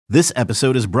This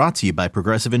episode is brought to you by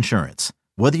Progressive Insurance.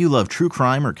 Whether you love true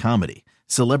crime or comedy,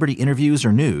 celebrity interviews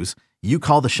or news, you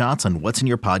call the shots on what's in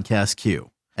your podcast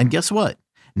queue. And guess what?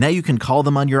 Now you can call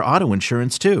them on your auto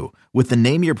insurance too with the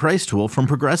Name Your Price tool from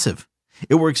Progressive.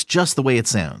 It works just the way it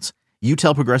sounds. You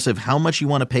tell Progressive how much you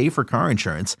want to pay for car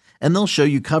insurance, and they'll show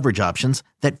you coverage options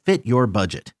that fit your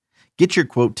budget. Get your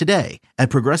quote today at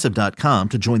Progressive.com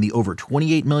to join the over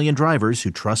 28 million drivers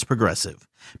who trust Progressive.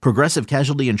 Progressive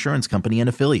Casualty Insurance Company and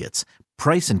Affiliates.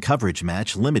 Price and coverage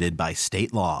match limited by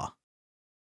state law.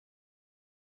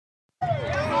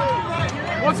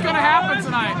 What's going to happen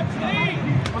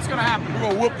tonight? What's going to happen? We're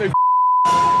going to whoop their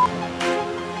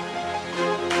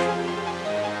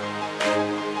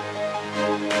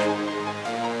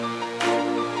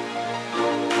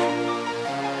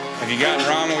Have you gotten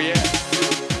Rommel yet?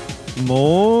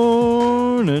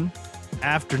 Morning,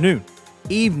 afternoon,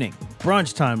 evening,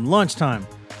 brunch time, lunchtime,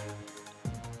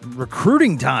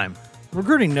 recruiting time.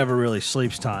 Recruiting never really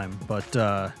sleeps time,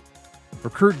 but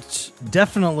recruits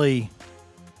definitely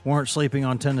weren't sleeping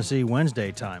on Tennessee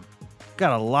Wednesday time.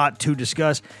 Got a lot to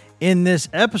discuss in this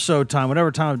episode time,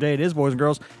 whatever time of day it is, boys and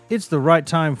girls. It's the right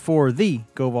time for the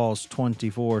Go Vols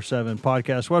 24/7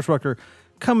 podcast. Wes Rucker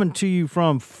coming to you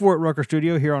from Fort Rucker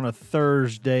Studio here on a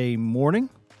Thursday morning.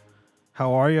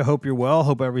 How are you? Hope you're well.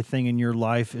 Hope everything in your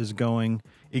life is going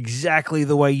exactly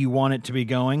the way you want it to be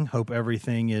going. Hope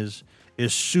everything is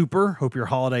super. Hope your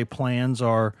holiday plans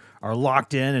are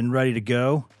locked in and ready to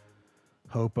go.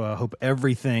 Hope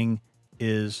everything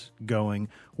is going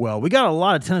well. We got a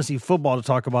lot of Tennessee football to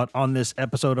talk about on this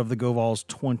episode of the Go Vols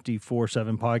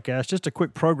 24/7 podcast. Just a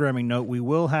quick programming note: we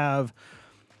will have,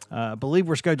 I believe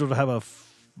we're scheduled to have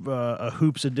a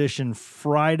Hoops edition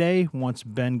Friday once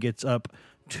Ben gets up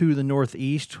to the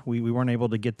Northeast. We weren't able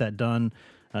to get that done.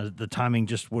 The timing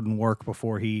just wouldn't work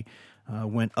before he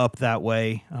went up that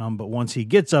way. But once he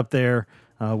gets up there,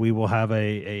 we will have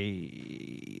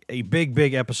a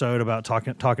big episode about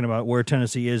talking about where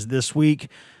Tennessee is this week.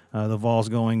 The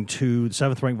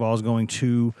 7th ranked Vols going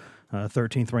to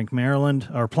 13th ranked Maryland,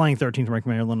 or playing 13th ranked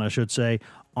Maryland, I should say,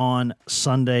 on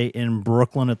Sunday in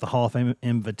Brooklyn at the Hall of Fame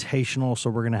Invitational. So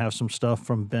we're going to have some stuff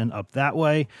from Ben up that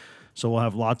way. So we'll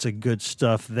have lots of good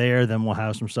stuff there. Then we'll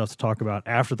have some stuff to talk about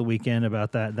after the weekend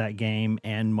about that game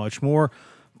and much more.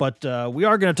 But we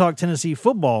are going to talk Tennessee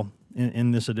football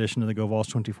in this edition of the Go Vols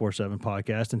 24/7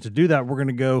 podcast. And to do that, we're going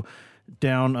to go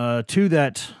down to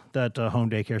that home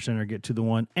daycare center, get to the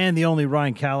one and the only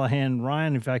Ryan Callahan.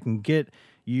 Ryan, if I can get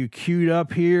you queued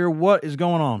up here, what is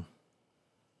going on?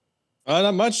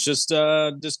 Not much. Just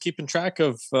keeping track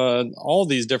of all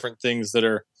these different things that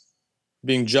are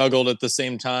being juggled at the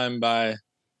same time by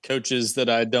coaches that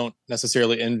I don't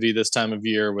necessarily envy this time of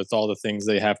year with all the things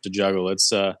they have to juggle.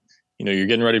 It's you're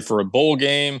getting ready for a bowl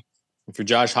game. If you're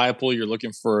Josh Heupel, you're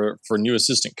looking for a new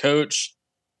assistant coach.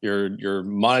 You're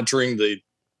monitoring the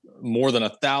more than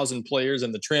 1,000 players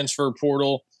in the transfer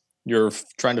portal. You're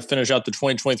trying to finish out the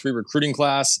 2023 recruiting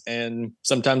class, and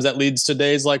sometimes that leads to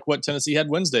days like what Tennessee had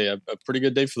Wednesday, a pretty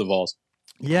good day for the Vols.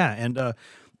 Yeah, and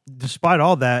despite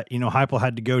all that, Heupel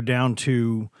had to go down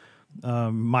to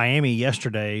Miami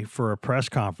yesterday for a press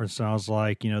conference, and I was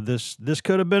like, this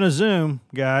could have been a Zoom,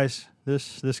 guys.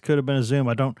 This could have been a Zoom.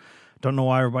 I don't know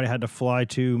why everybody had to fly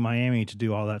to Miami to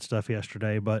do all that stuff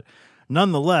yesterday, but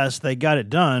nonetheless, they got it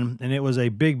done, and it was a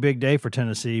big day for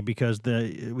Tennessee because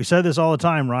we said this all the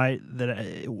time, right?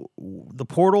 That the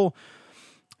portal,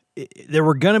 there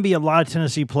were going to be a lot of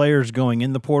Tennessee players going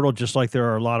in the portal, just like there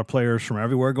are a lot of players from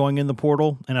everywhere going in the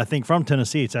portal. And I think from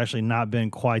Tennessee, it's actually not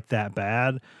been quite that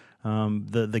bad.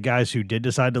 The guys who did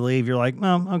decide to leave, you're like,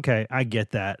 well, okay, I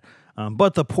get that.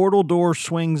 But the portal door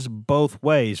swings both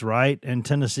ways, right? And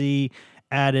Tennessee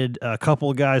added a couple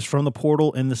of guys from the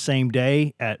portal in the same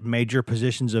day at major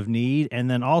positions of need, and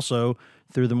then also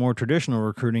through the more traditional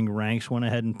recruiting ranks went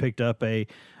ahead and picked up a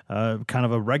kind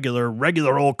of a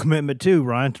regular old commitment too.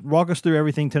 Ryan, walk us through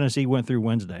everything Tennessee went through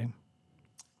Wednesday.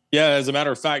 Yeah, as a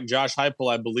matter of fact, Josh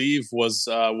Heupel, I believe, was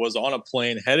on a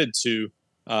plane headed to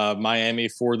Miami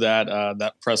for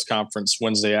that press conference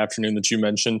Wednesday afternoon that you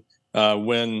mentioned.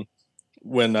 When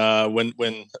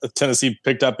Tennessee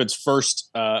picked up its first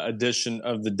edition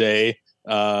of the day,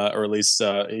 or at least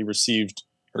he received,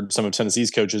 or some of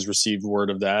Tennessee's coaches received word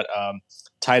of that.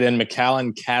 Tight end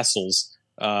McCallan Castles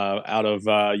out of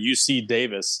UC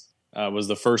Davis was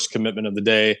the first commitment of the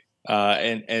day,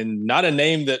 and not a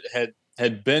name that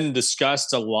had been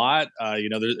discussed a lot.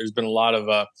 There's been a lot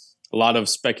of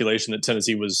speculation that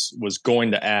Tennessee was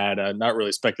going to add. Not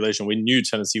really speculation. We knew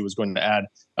Tennessee was going to add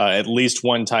at least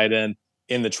one tight end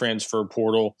in the transfer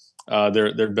portal.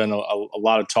 There'd been a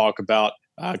lot of talk about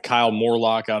Kyle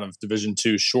Morlock out of Division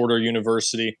II Shorter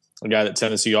University, a guy that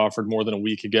Tennessee offered more than a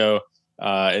week ago,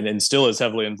 and still is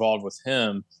heavily involved with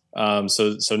him.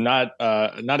 So not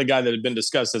a guy that had been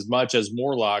discussed as much as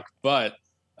Morlock, but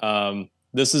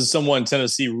this is someone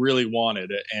Tennessee really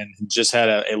wanted and just had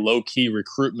a low key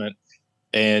recruitment,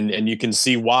 and you can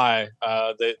see why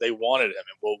they wanted him.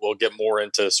 And we'll get more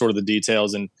into sort of the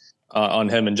details and on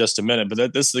him in just a minute.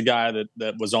 But this is a guy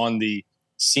that was on the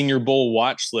Senior Bowl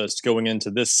watch list going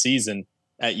into this season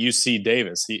at UC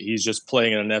Davis. He's just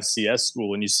playing at an FCS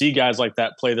school, and you see guys like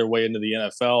that play their way into the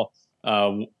NFL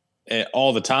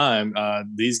all the time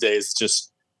these days.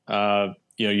 Just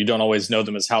you don't always know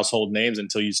them as household names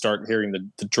until you start hearing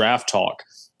the draft talk.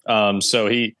 So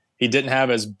he didn't have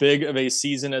as big of a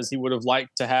season as he would have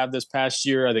liked to have this past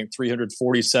year. I think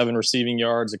 347 receiving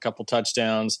yards, a couple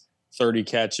touchdowns, 30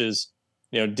 catches,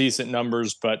 decent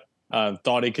numbers, but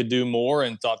thought he could do more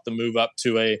and thought the move up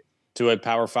to a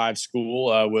Power 5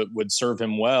 school would serve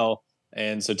him well.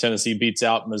 And so Tennessee beats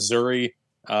out Missouri,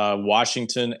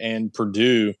 Washington, and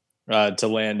Purdue to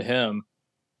land him.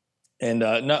 And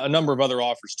a number of other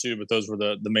offers too, but those were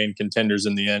the main contenders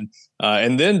in the end.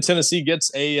 And then Tennessee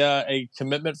gets a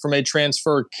commitment from a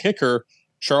transfer kicker,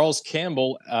 Charles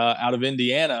Campbell, out of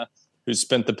Indiana, who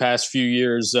spent the past few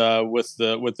years with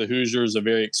the Hoosiers, a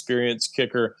very experienced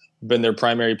kicker, been their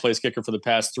primary place kicker for the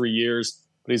past 3 years.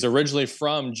 But he's originally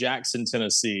from Jackson,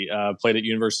 Tennessee. Played at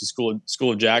University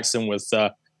School of Jackson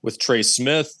with Trey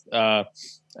Smith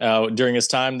during his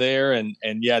time there, and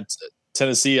yet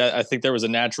Tennessee, I think there was a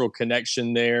natural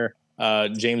connection there.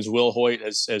 James Wilhoit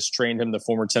has trained him, the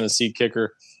former Tennessee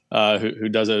kicker, who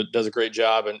does a great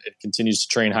job and continues to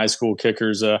train high school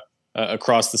kickers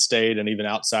across the state and even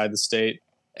outside the state,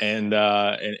 and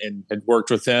had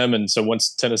worked with him. And so once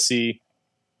Tennessee,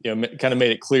 kind of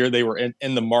made it clear they were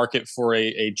in the market for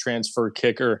a transfer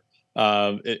kicker,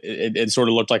 it sort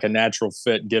of looked like a natural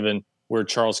fit given where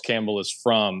Charles Campbell is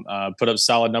from. Put up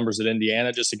solid numbers at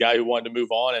Indiana, just a guy who wanted to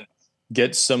move on and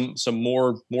get some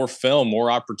more film, more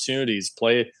opportunities,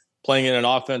 playing in an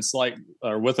offense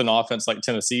with an offense like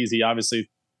Tennessee's. He obviously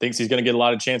thinks he's going to get a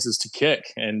lot of chances to kick,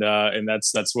 and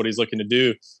that's what he's looking to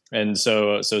do. And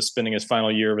so spending his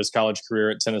final year of his college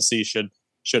career at Tennessee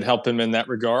should help him in that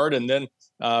regard. And then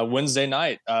Wednesday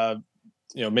night,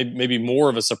 maybe more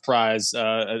of a surprise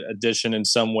addition in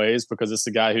some ways, because it's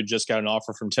the guy who just got an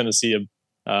offer from Tennessee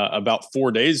about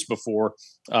 4 days before.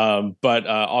 But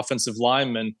offensive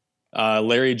lineman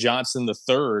Larry Johnson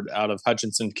III out of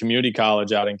Hutchinson Community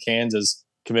College out in Kansas,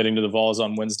 committing to the Vols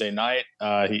on Wednesday night.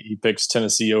 He picks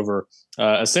Tennessee over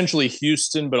essentially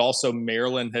Houston, but also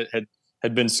Maryland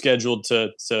had been scheduled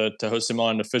to host him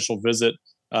on an official visit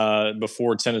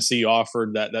before Tennessee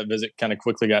offered. That visit kind of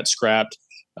quickly got scrapped.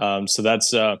 So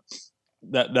that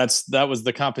was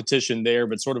the competition there,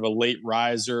 but sort of a late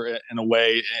riser in a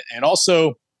way, and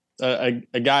also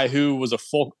a guy who was a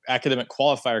full academic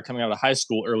qualifier coming out of high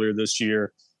school earlier this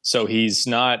year. So he's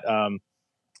not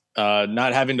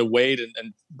having to wait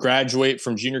and graduate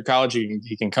from junior college.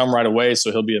 He can come right away.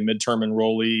 So he'll be a midterm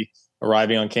enrollee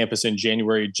arriving on campus in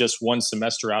January, just one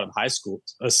semester out of high school,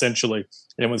 essentially,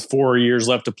 and with 4 years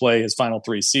left to play his final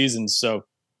 3 seasons. So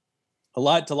a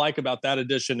lot to like about that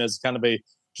addition as kind of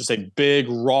just a big,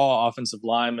 raw offensive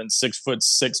lineman,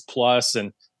 6'6" plus,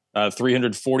 and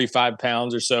 345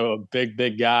 pounds or so, a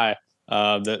big guy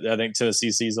that I think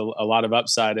Tennessee sees a lot of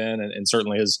upside in, and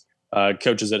certainly his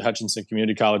coaches at Hutchinson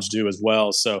Community College do as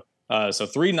well. So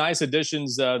 3 nice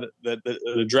additions that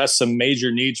address some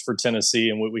major needs for Tennessee,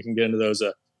 and we can get into those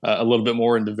a little bit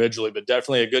more individually, but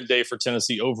definitely a good day for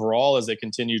Tennessee overall as they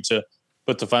continue to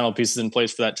put the final pieces in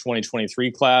place for that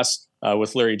 2023 class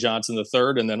with Larry Johnson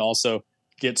III, and then also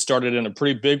get started in a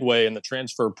pretty big way in the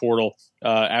transfer portal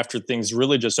after things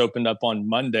really just opened up on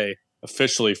Monday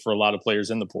officially for a lot of players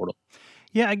in the portal.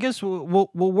 Yeah, I guess we'll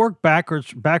work backwards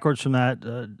from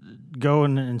that,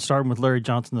 going and starting with Larry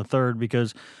Johnson III,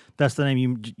 because that's the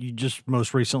name you just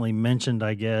most recently mentioned,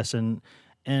 I guess. And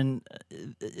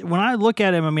when I look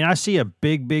at him, I mean, I see a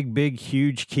big,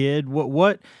 huge kid.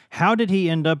 How did he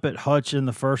end up at Hutch in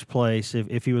the first place?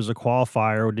 If he was a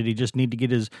qualifier, or did he just need to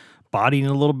get his body in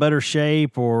a little better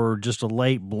shape, or just a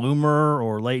late bloomer,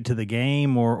 or late to the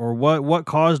game, or what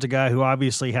caused a guy who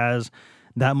obviously has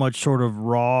that much sort of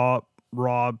raw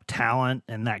talent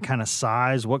and that kind of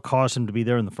size, what caused him to be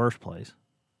there in the first place?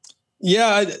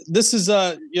 Yeah, this is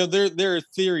there are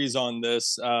theories on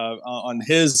this on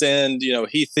his end.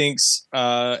 He thinks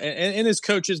and his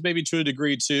coaches maybe to a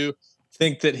degree too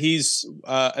think that he's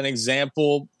an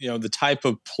example, the type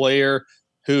of player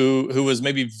who was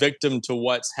maybe victim to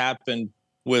what's happened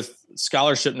with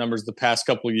scholarship numbers the past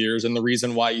couple of years, and the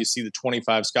reason why you see the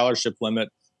 25 scholarship limit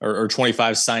or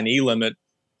 25 signee limit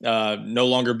no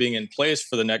longer being in place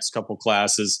for the next couple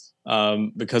classes,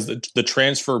 because the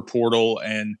transfer portal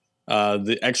and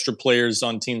the extra players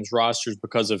on teams' rosters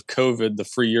because of COVID, the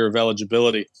free year of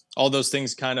eligibility, all those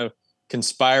things kind of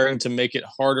conspiring to make it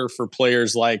harder for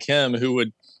players like him who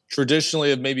would traditionally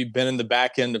have maybe been in the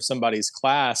back end of somebody's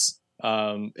class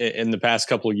in the past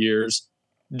couple of years,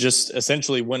 just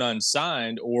essentially went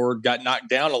unsigned or got knocked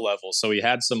down a level. So he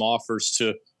had some offers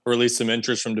to, or at least some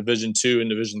interest from Division II and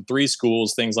Division III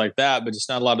schools, things like that, but just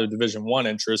not a lot of Division I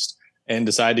interest, and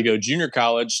decided to go junior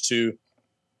college to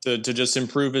just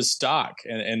improve his stock.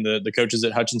 And the coaches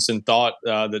at Hutchinson thought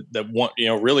that one,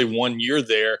 really 1 year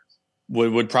there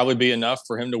would probably be enough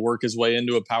for him to work his way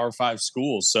into a Power 5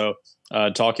 school. So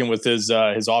talking with his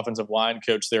offensive line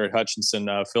coach there at Hutchinson,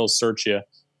 Phil Serchia,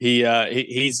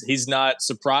 he's not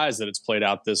surprised that it's played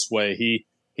out this way.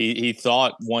 He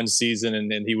thought one season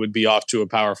and he would be off to a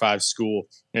Power 5 school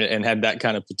and had that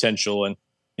kind of potential. And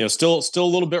still a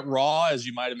little bit raw, as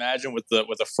you might imagine, with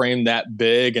a frame that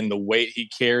big and the weight he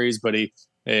carries, but he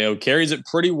carries it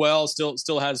pretty well.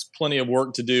 Still has plenty of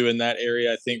work to do in that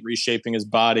area. I think reshaping his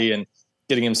body and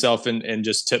getting himself in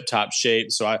just tip top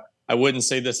shape. So I wouldn't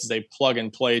say this is a plug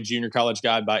and play junior college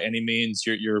guy by any means.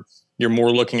 You're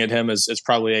more looking at him as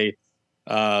probably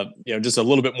just a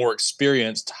little bit more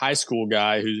experienced high school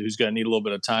guy who's going to need a little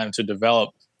bit of time to develop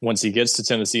once he gets to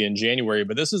Tennessee in January.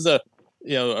 But this is a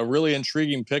really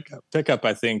intriguing pickup.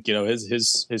 I think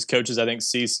his coaches I think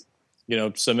see some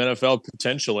NFL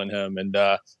potential in him, and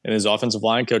his offensive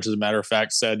line coach, as a matter of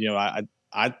fact, said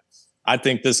I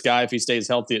think this guy, if he stays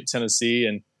healthy at Tennessee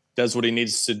and does what he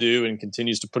needs to do and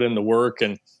continues to put in the work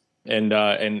and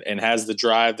has the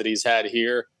drive that he's had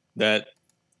here, that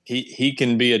he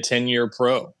can be a 10-year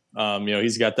pro.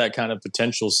 He's got that kind of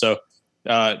potential. So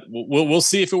we'll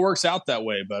see if it works out that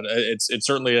way. But it's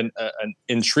certainly an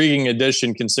intriguing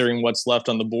addition considering what's left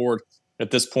on the board at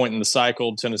this point in the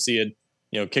cycle. Tennessee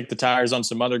had kicked the tires on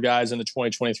some other guys in the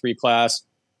 2023 class.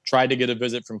 Tried to get a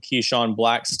visit from Keyshawn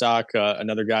Blackstock,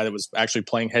 another guy that was actually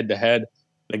playing head-to-head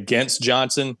against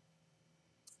Johnson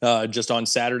just on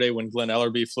Saturday when Glenn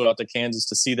Ellerbe flew out to Kansas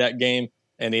to see that game.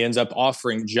 And he ends up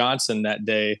offering Johnson that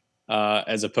day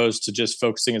as opposed to just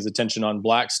focusing his attention on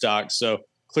Blackstock. So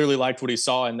clearly liked what he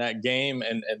saw in that game,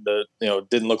 and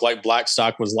didn't look like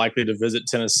Blackstock was likely to visit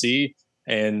Tennessee.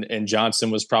 And Johnson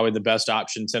was probably the best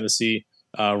option Tennessee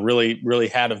really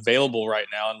had available right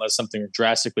now, unless something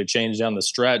drastically changed down the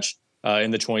stretch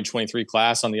in the 2023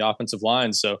 class on the offensive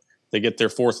line. So they get their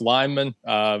fourth lineman,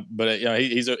 but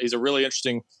he's a really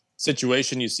interesting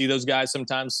situation. You see those guys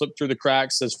sometimes slip through the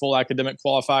cracks as full academic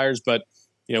qualifiers, but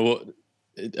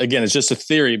again, it's just a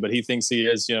theory. But he thinks he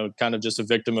is kind of just a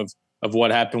victim of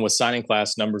what happened with signing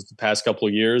class numbers the past couple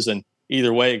of years. And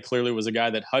either way, it clearly was a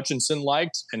guy that Hutchinson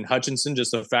liked, and Hutchinson,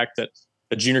 just the fact that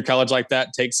a junior college like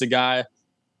that takes a guy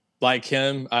like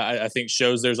him, I think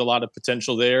shows there's a lot of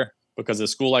potential there, because a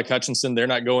school like Hutchinson, they're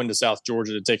not going to South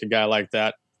Georgia to take a guy like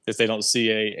that if they don't see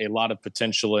a lot of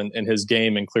potential in his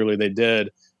game, and clearly they did.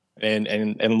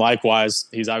 And likewise,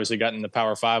 he's obviously gotten the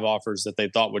Power 5 offers that they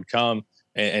thought would come,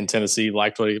 and Tennessee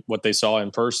liked what they saw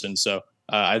in person. So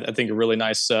I think a really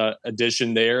nice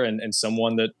addition there, and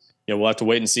someone that we'll have to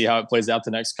wait and see how it plays out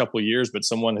the next couple of years, but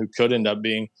someone who could end up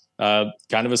being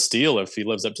kind of a steal if he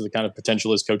lives up to the kind of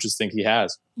potential his coaches think he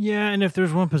has. Yeah, and if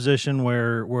there's one position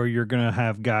where you're going to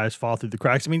have guys fall through the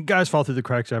cracks, I mean, guys fall through the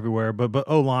cracks everywhere, but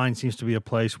O-line seems to be a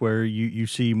place where you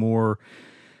see more,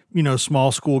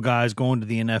 small school guys going to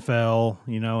the NFL,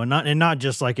 and not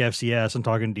just like FCS. I'm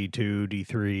talking D2,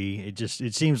 D3.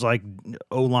 It seems like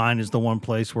O-line is the one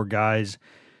place where guys,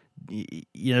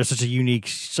 such a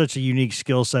unique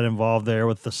skill set involved there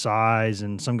with the size,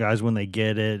 and some guys, when they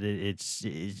get it,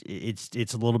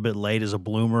 it's a little bit late as a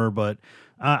bloomer. But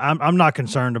I'm not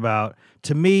concerned about,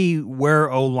 to me, where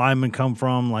O linemen come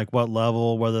from, like what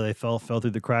level, whether they fell through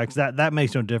the cracks. That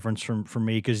makes no difference for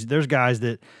me, because there's guys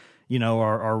that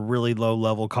are really low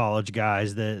level college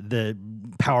guys that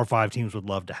Power 5 teams would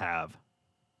love to have.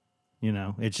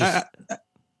 It's just.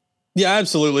 Yeah,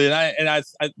 absolutely. And I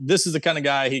this is the kind of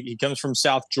guy, he comes from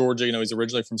South Georgia. He's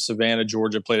originally from Savannah,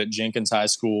 Georgia, played at Jenkins High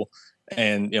School,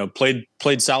 and,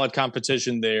 played solid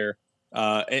competition there.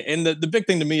 And the big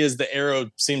thing to me is the arrow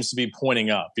seems to be pointing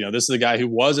up. This is a guy who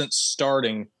wasn't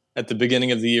starting at the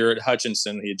beginning of the year at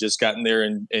Hutchinson. He had just gotten there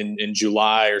in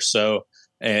July or so.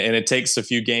 And it takes a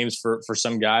few games for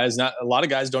some guys. Not a lot of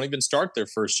guys don't even start their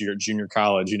first year at junior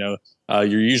college. You're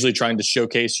usually trying to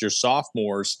showcase your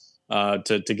sophomores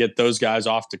to get those guys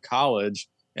off to college.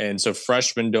 And so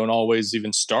freshmen don't always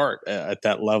even start at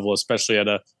that level, especially at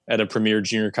a premier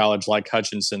junior college like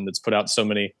Hutchinson that's put out so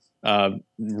many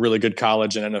really good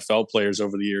college and NFL players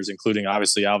over the years, including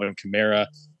obviously Alvin Kamara,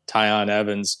 Tyon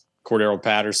Evans, Cordero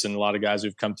Patterson, a lot of guys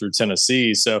who've come through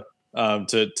Tennessee. So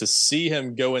to see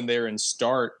him go in there and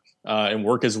start and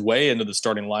work his way into the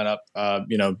starting lineup,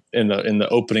 in the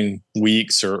opening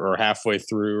weeks or halfway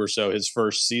through or so his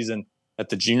first season at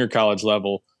the junior college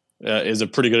level is a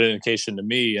pretty good indication to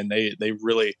me. And they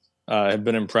really have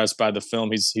been impressed by the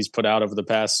film he's put out over the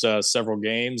past several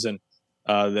games, and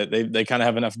that they kind of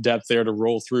have enough depth there to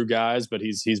roll through guys. But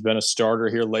he's been a starter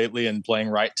here lately and playing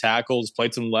right tackles,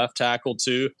 played some left tackle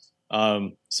too.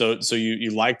 So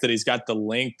you like that he's got the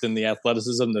length and the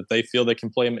athleticism that they feel they can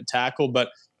play him at tackle, but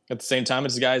at the same time,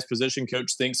 it's a guy his position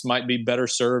coach thinks might be better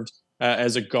served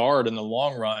as a guard in the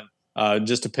long run,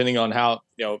 just depending on how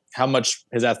much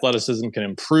his athleticism can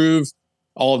improve,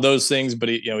 all of those things. But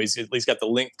he's at least got the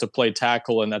length to play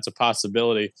tackle, and that's a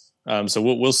possibility. So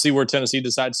we'll see where Tennessee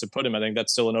decides to put him. I think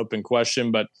that's still an open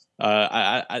question, but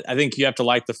I think you have to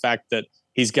like the fact that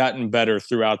he's gotten better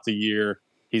throughout the year.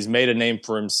 He's made a name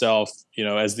for himself,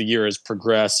 as the year has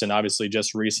progressed, and obviously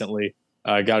just recently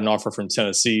got an offer from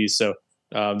Tennessee. So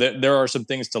there are some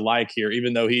things to like here,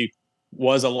 even though he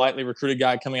was a lightly recruited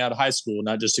guy coming out of high school,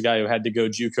 not just a guy who had to go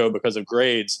JUCO because of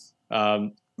grades.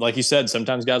 Like you said,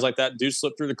 sometimes guys like that do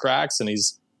slip through the cracks, and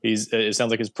it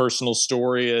sounds like his personal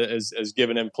story has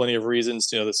given him plenty of reasons.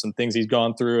 There's some things he's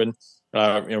gone through,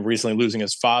 and recently losing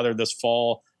his father this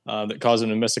fall that caused him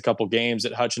to miss a couple games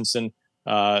at Hutchinson.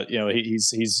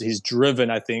 He's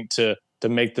driven, I think, to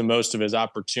make the most of his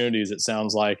opportunities. It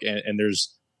sounds like, and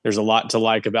there's a lot to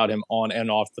like about him on and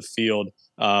off the field.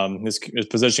 His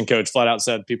position coach flat out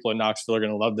said people in Knoxville are going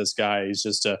to love this guy. He's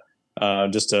just a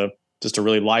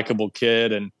really likable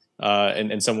kid,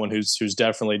 and someone who's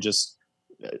definitely just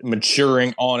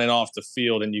maturing on and off the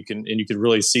field. And you can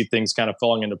really see things kind of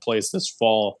falling into place this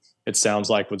fall. It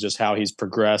sounds like, with just how he's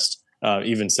progressed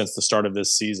even since the start of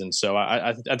this season. So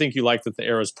I think you like that the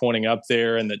arrow's pointing up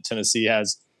there, and that Tennessee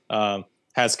has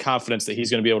confidence that he's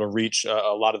going to be able to reach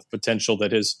a lot of the potential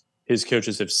that his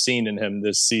coaches have seen in him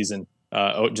this season,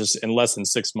 just in less than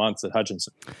 6 months at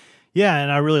Hutchinson. Yeah,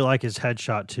 and I really like his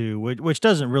headshot too, which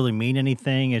doesn't really mean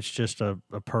anything. It's just a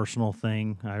personal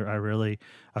thing.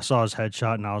 I saw his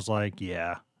headshot and I was like,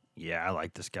 yeah, I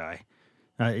like this guy.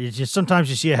 It's just sometimes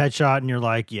you see a headshot and you're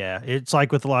like, yeah. It's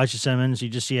like with Elijah Simmons, you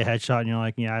just see a headshot and you're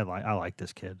like, yeah, I like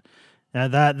this kid.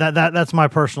 That's my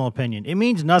personal opinion. It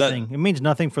means nothing. It means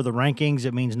nothing for the rankings.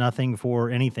 It means nothing for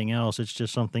anything else. It's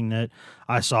just something that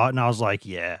I saw it and I was like,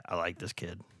 yeah, I like this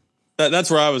kid.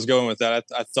 That's where I was going with that.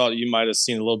 I thought you might have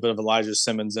seen a little bit of Elijah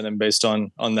Simmons in him based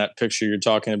on that picture you're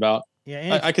talking about.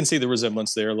 Yeah, I can see the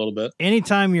resemblance there a little bit.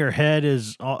 Anytime your head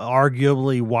is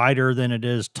arguably wider than it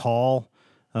is tall,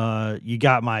 you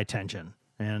got my attention.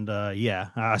 And,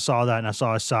 I saw that and I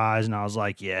saw his size and I was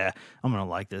like, yeah, I'm going to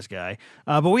like this guy.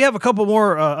 But we have a couple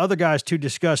more other guys to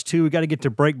discuss too. We got to get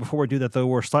to break. Before we do that though,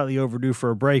 we're slightly overdue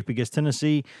for a break because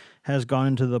Tennessee has gone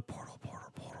into the portal.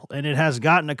 And it has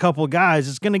gotten a couple of guys.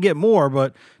 It's going to get more,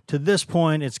 but to this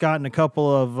point, it's gotten a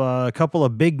couple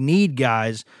of big need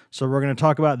guys. So we're going to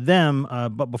talk about them.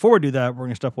 But before we do that, we're going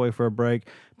to step away for a break,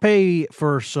 pay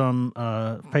some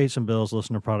bills,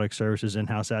 listen to product services,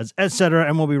 in-house ads, etc.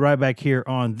 And we'll be right back here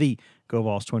on the Go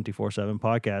Vols 24/7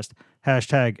 podcast.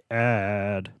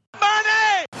 #ad.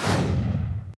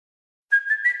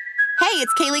 Hey,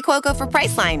 it's Kaylee Cuoco for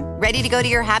Priceline. Ready to go to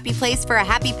your happy place for a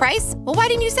happy price? Well, why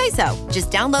didn't you say so?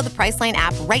 Just download the Priceline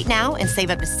app right now and save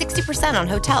up to 60% on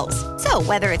hotels. So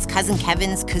whether it's Cousin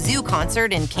Kevin's Kazoo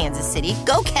Concert in Kansas City,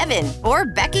 go Kevin, or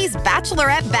Becky's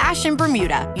Bachelorette Bash in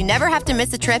Bermuda, you never have to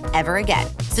miss a trip ever again.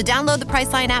 So download the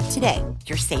Priceline app today.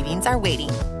 Your savings are waiting.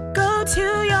 Go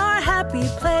to your happy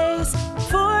place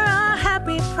for a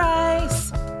happy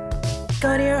price.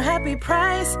 Go to your happy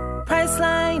price,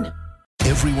 Priceline.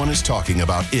 Everyone is talking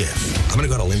about If. I'm going to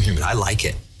go on a limb here, but I like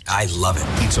it. I love it.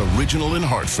 It's original and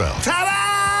heartfelt.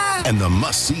 Ta-da! And the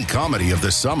must-see comedy of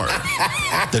the summer.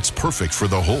 That's perfect for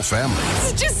the whole family.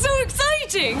 This is just so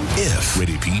exciting. If.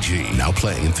 Rated PG. Now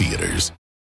playing in theaters.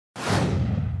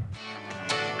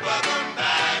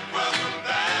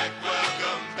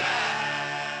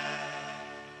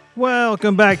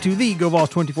 Welcome back to the Go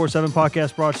Vols 24/7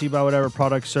 podcast, brought to you by whatever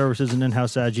products, services, and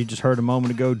in-house ads you just heard a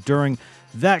moment ago during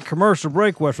that commercial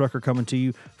break. Wes Rucker coming to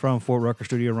you from Fort Rucker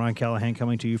Studio. Ryan Callahan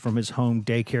coming to you from his home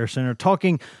daycare center,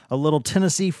 talking a little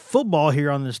Tennessee football here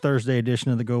on this Thursday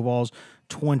edition of the Go Vols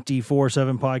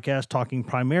 24/7 podcast, talking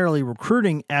primarily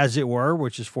recruiting, as it were,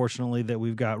 which is fortunately that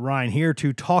we've got Ryan here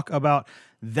to talk about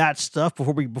that stuff.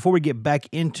 Before we get back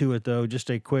into it, though, just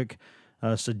a quick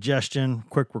suggestion,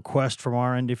 quick request from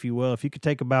our end, if you will. If you could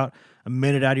take about a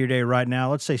minute out of your day right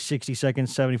now, let's say 60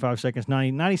 seconds, 75 seconds,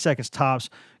 90 seconds tops,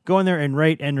 go in there and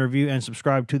rate and review and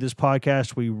subscribe to this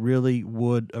podcast. We really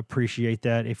would appreciate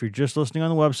that. If you're just listening on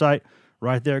the website,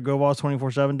 right there at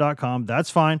GoVols247.com,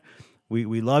 that's fine.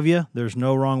 We love you. There's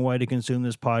no wrong way to consume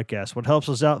this podcast. What helps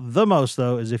us out the most,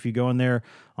 though, is if you go in there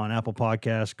on Apple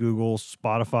Podcasts, Google,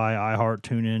 Spotify, iHeart,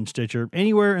 TuneIn, Stitcher,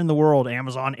 anywhere in the world,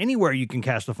 Amazon, anywhere you can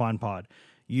cast a fine pod,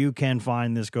 you can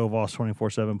find this Go Vols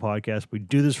 24/7 podcast. We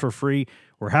do this for free.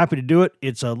 We're happy to do it.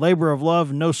 It's a labor of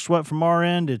love, no sweat from our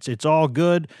end. It's all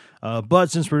good.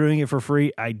 But since we're doing it for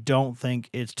free, I don't think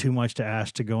it's too much to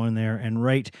ask to go in there and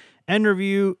rate and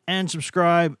review and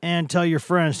subscribe and tell your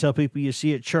friends, tell people you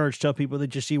see at church, tell people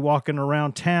that you see walking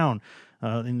around town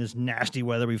in this nasty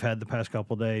weather we've had the past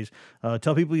couple of days.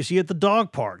 Tell people you see at the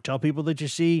dog park. Tell people that you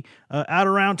see out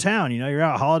around town. You know, you're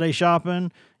out holiday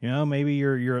shopping. You know, maybe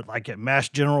you're like at Mass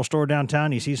General Store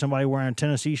downtown. You see somebody wearing a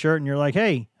Tennessee shirt, and you're like,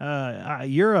 "Hey,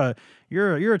 you're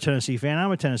a Tennessee fan.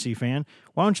 I'm a Tennessee fan.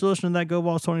 Why don't you listen to that Go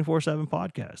Vols 24/7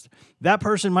 podcast?" That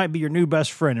person might be your new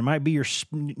best friend. It might be your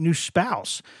new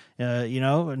spouse.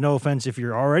 No offense if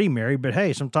you're already married, but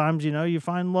hey, sometimes, you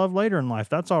find love later in life.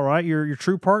 That's all right. Your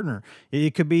true partner.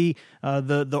 It could be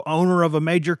the owner of a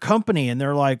major company, and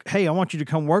they're like, "Hey, I want you to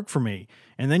come work for me."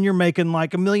 And then you're making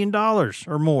like $1 million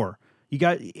or more.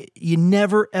 You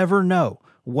never ever know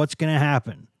what's going to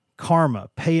happen. Karma,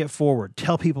 pay it forward.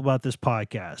 Tell people about this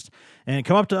podcast. And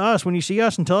come up to us when you see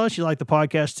us and tell us you like the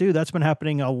podcast too. That's been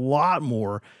happening a lot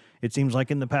more, it seems like,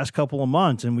 in the past couple of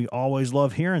months, and we always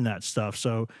love hearing that stuff.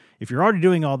 So if you're already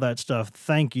doing all that stuff,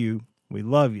 thank you. We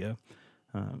love you.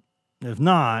 If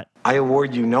not, I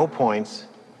award you no points,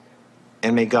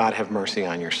 and may God have mercy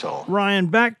on your soul. Ryan,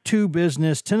 back to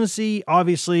business. Tennessee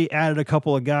obviously added a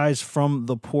couple of guys from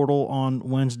the portal on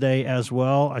Wednesday as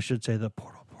well. I should say the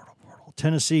portal.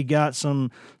 Tennessee got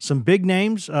some big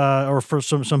names, or for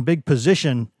some big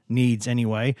position needs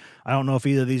anyway. I don't know if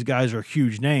either of these guys are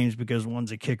huge names because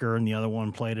one's a kicker and the other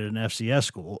one played at an FCS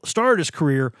school. Started his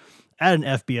career at an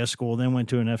FBS school, then went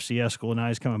to an FCS school, and now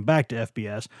he's coming back to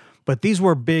FBS. But these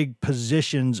were big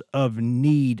positions of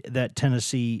need that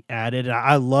Tennessee added.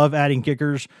 I love adding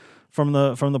kickers from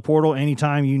the portal.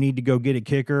 Anytime you need to go get a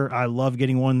kicker, I love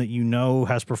getting one that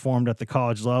has performed at the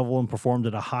college level and performed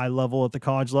at a high level at the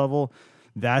college level.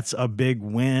 That's a big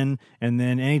win. And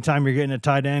then anytime you're getting a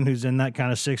tight end who's in that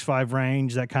kind of 6'5"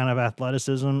 range, that kind of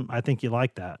athleticism, I think you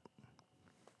like that.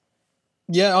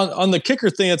 Yeah, on the kicker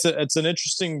thing, it's an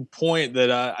interesting point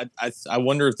that I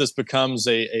wonder if this becomes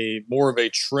a more of a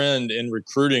trend in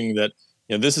recruiting. That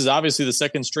this is obviously the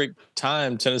second straight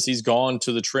time Tennessee's gone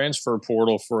to the transfer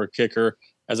portal for a kicker,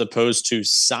 as opposed to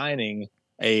signing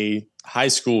a high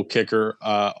school kicker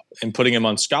and putting him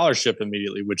on scholarship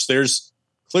immediately, which there's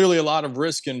clearly a lot of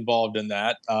risk involved in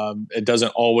that. It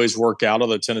doesn't always work out,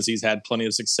 although Tennessee's had plenty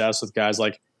of success with guys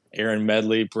like Aaron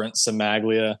Medley, Brent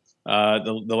Samaglia.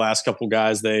 The last couple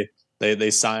guys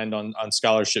they signed on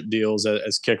scholarship deals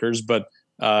as kickers, but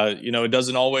it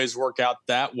doesn't always work out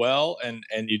that well, and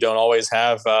you don't always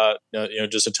have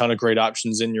just a ton of great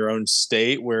options in your own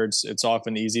state, where it's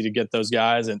often easy to get those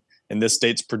guys, and this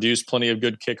state's produced plenty of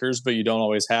good kickers, but you don't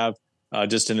always have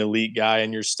just an elite guy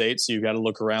in your state, so you've got to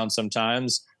look around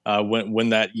sometimes when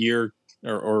that year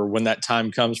or when that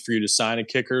time comes for you to sign a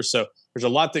kicker. So there's a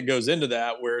lot that goes into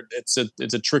that, where it's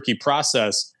a tricky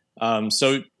process.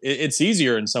 So it's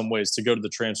easier in some ways to go to the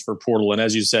transfer portal, and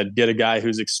as you said, get a guy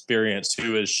who's experienced,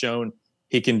 who has shown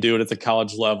he can do it at the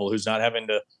college level, who's not having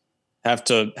to have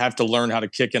to learn how to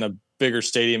kick in a bigger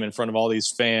stadium in front of all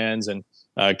these fans and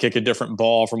kick a different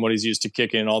ball from what he's used to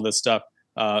kicking and all this stuff.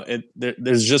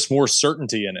 There's just more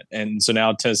certainty in it, and so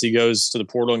now Tennessee goes to the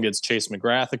portal and gets Chase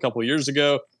McGrath a couple of years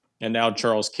ago, and now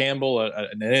Charles Campbell,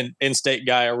 an in-state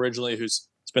guy originally who's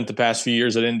spent the past few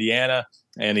years at Indiana.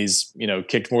 And he's,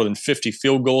 kicked more than 50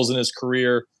 field goals in his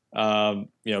career.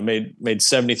 Made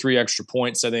 73 extra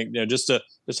points. I think, just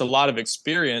a lot of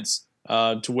experience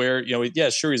to where,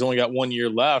 sure, he's only got 1 year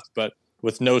left, but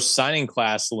with no signing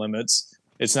class limits,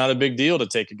 it's not a big deal to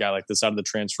take a guy like this out of the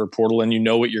transfer portal, and you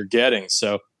know what you're getting.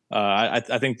 So I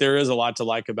think there is a lot to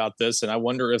like about this, and I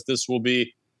wonder if this will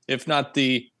be, if not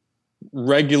the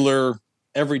regular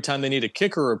every time they need a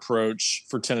kicker approach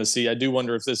for Tennessee. I do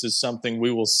wonder if this is something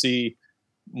we will see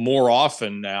more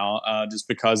often now, just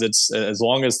because it's as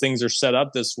long as things are set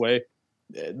up this way,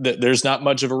 there's not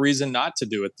much of a reason not to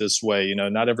do it this way. You know,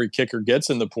 not every kicker gets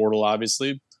in the portal,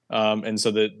 obviously. And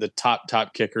so the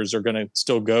top kickers are going to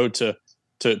still go to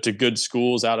good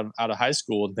schools out of high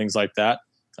school and things like that.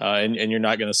 And you're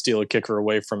not going to steal a kicker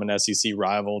away from an SEC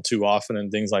rival too often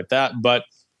and things like that. But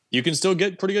you can still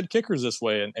get pretty good kickers this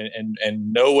way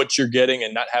and know what you're getting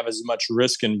and not have as much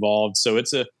risk involved. So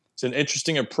it's an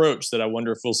interesting approach that I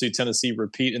wonder if we'll see Tennessee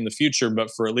repeat in the future.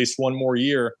 But for at least one more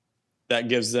year, that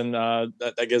gives them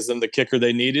the kicker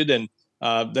they needed. And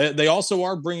they also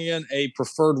are bringing in a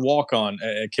preferred walk-on,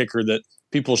 a kicker that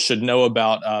people should know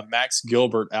about, Max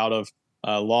Gilbert out of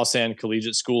Lausanne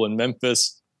Collegiate School in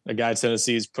Memphis, a guy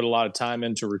Tennessee's put a lot of time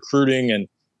into recruiting and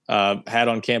had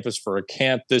on campus for a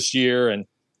camp this year, and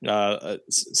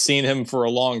seen him for a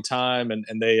long time.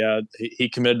 And he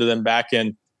committed to them back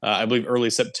in, I believe, early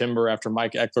September after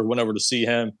Mike Eckler went over to see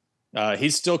him.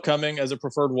 He's still coming as a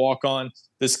preferred walk-on.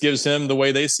 This gives him, the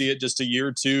way they see it, just a year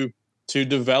or two to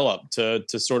develop, to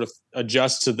sort of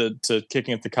adjust to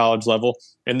kicking at the college level.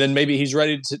 And then maybe he's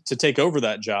ready to take over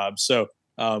that job. So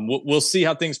we'll see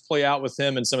how things play out with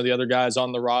him and some of the other guys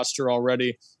on the roster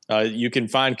already. You can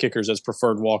find kickers as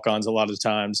preferred walk-ons a lot of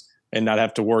times and not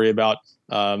have to worry about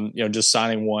just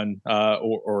signing one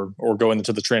or going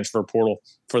into the transfer portal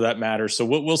for that matter. So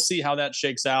we'll see how that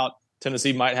shakes out.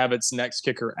 Tennessee might have its next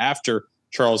kicker after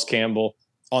Charles Campbell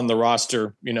on the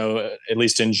roster, at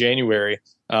least in January,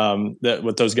 that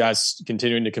with those guys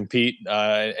continuing to compete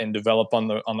and develop on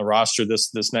the roster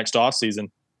this next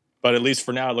offseason. But at least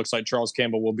for now, it looks like Charles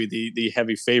Campbell will be the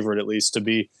heavy favorite, at least, to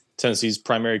be Tennessee's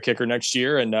primary kicker next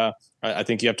year. And I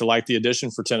think you have to like the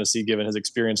addition for Tennessee, given his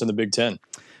experience in the Big Ten.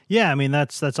 Yeah, I mean,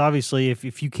 that's obviously,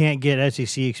 if you can't get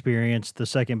SEC experience, the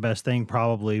second best thing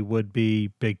probably would be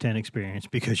Big Ten experience,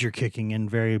 because you're kicking in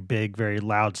very big, very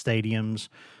loud stadiums.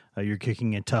 You're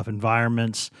kicking in tough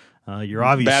environments. You're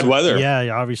obviously bad weather. Yeah,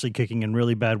 you're obviously kicking in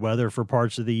really bad weather for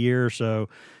parts of the year. So,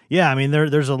 yeah, I mean,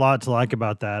 there's a lot to like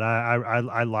about that.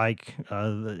 I like,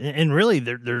 and really,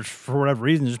 there's, for whatever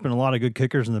reason, there's been a lot of good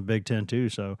kickers in the Big Ten too.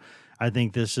 So I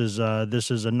think this is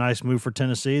a nice move for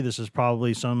Tennessee. This is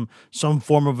probably some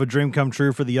form of a dream come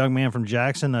true for the young man from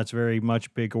Jackson. That's very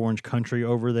much Big Orange country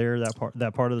over there.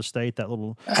 That part of the state. That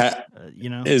little,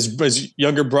 His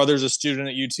younger brother's a student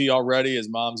at UT already. His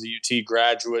mom's a UT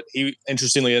graduate. He,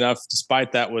 interestingly enough,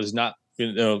 despite that, was not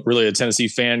really a Tennessee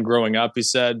fan growing up, he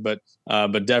said, but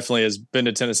definitely has been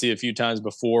to Tennessee a few times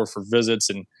before for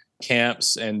visits and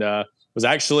camps, and was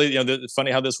actually,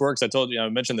 funny how this works. I told you, I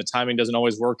mentioned the timing doesn't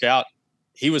always work out.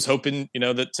 He was hoping,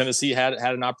 that Tennessee had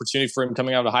an opportunity for him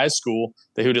coming out of high school,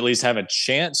 that he would at least have a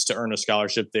chance to earn a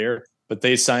scholarship there. But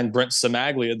they signed Brent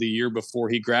Samaglia the year before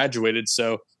he graduated,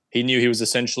 so he knew he was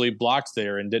essentially blocked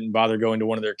there and didn't bother going to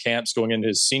one of their camps going into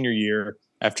his senior year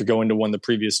after going to one the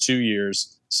previous 2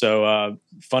 years. So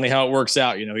funny how it works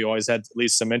out. He always had at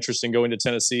least some interest in going to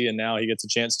Tennessee, and now he gets a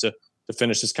chance to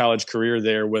finish his college career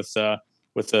there with a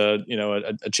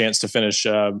chance to finish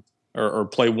or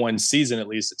play one season at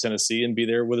least at Tennessee and be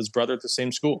there with his brother at the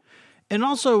same school. And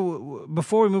also,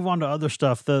 before we move on to other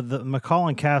stuff, the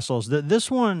McCall Castles,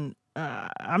 this one,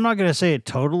 I'm not going to say it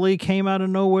totally came out of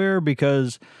nowhere,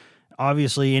 because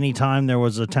obviously anytime there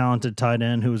was a talented tight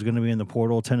end who was going to be in the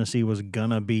portal, Tennessee was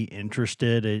going to be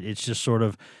interested. It's just sort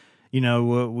of,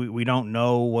 we don't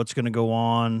know what's going to go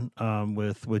on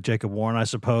with Jacob Warren, I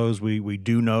suppose. We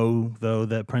do know, though,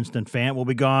 that Princeton Fant will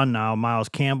be gone. Now Miles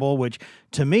Campbell, which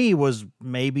to me was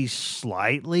maybe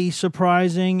slightly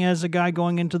surprising as a guy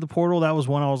going into the portal. That was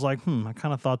one I was like, I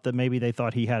kind of thought that maybe they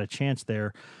thought he had a chance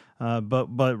there. But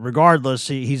regardless,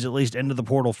 he's at least into the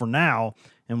portal for now,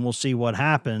 and we'll see what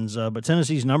happens. But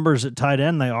Tennessee's numbers at tight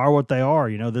end, they are what they are.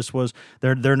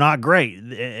 They're not great,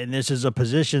 and this is a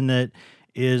position that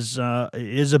is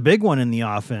a big one in the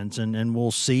offense, and we'll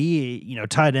see.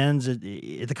 Tight ends at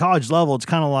the college level, it's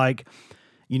kind of like,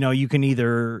 you can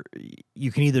either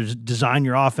design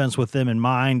your offense with them in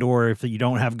mind, or if you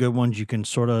don't have good ones, you can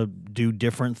sort of do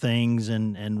different things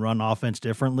and run offense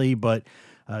differently. But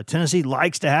Tennessee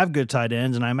likes to have good tight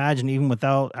ends, and I imagine even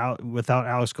without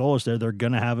Alex Golis there, they're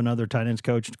going to have another tight ends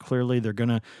coach. Clearly, they're going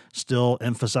to still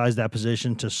emphasize that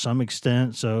position to some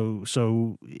extent.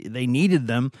 So they needed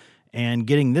them. And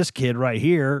getting this kid right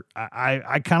here,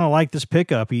 I kind of like this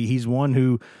pickup. He's one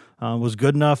who was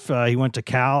good enough. He went to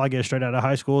Cal, I guess, straight out of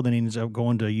high school. Then he ends up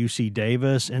going to UC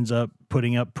Davis, ends up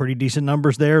putting up pretty decent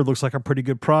numbers there. Looks like a pretty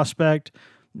good prospect.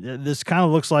 This kind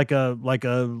of looks like a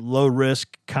low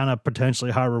risk, kind of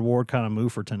potentially high reward kind of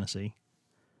move for Tennessee.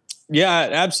 Yeah,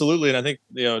 absolutely. And I think,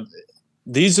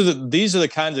 these are the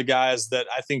kinds of guys that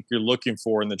I think you're looking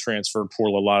for in the transfer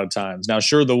portal a lot of times. Now,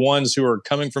 sure, the ones who are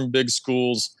coming from big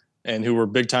schools and who were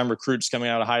big time recruits coming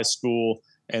out of high school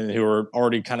and who are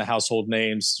already kind of household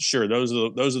names, sure, those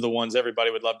are the ones everybody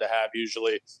would love to have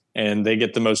usually, and they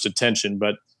get the most attention.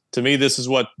 But to me, this is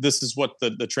what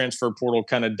the transfer portal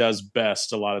kind of does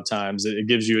best. A lot of times, it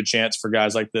gives you a chance for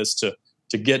guys like this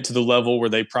to get to the level where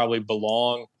they probably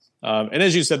belong. And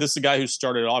as you said, this is a guy who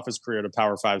started off his career at a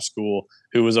Power 5 school,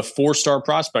 who was a 4-star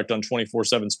prospect on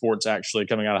 24/7 Sports, actually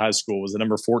coming out of high school, was the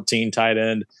number 14 tight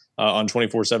end on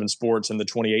 24/7 Sports in the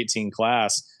 2018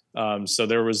 class. So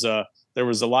there was a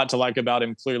lot to like about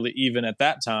him, clearly, even at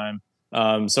that time.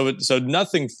 So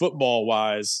nothing football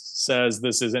wise says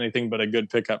this is anything but a good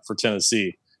pickup for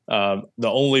Tennessee. The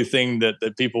only thing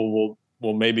that people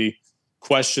will maybe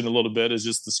question a little bit is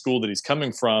just the school that he's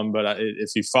coming from. But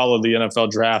if you follow the NFL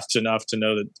draft enough to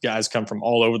know that guys come from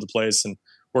all over the place and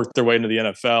work their way into the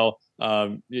NFL,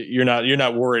 you're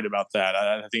not worried about that.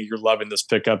 I think you're loving this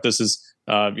pickup. This is,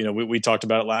 we talked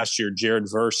about it last year. Jared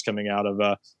Verse coming out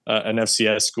of an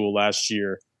FCS school last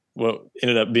year, well,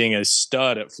 ended up being a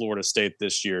stud at Florida State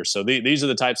this year. So these are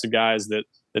the types of guys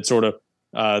that sort of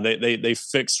they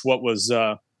fixed what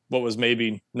was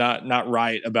maybe not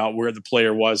right about where the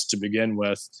player was to begin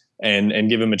with, and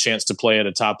give him a chance to play at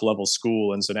a top level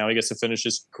school. And so now he gets to finish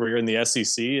his career in the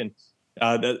SEC. And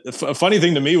a funny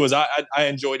thing to me was I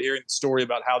enjoyed hearing the story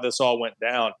about how this all went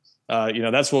down.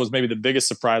 That's what was maybe the biggest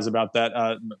surprise about that.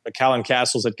 McCallan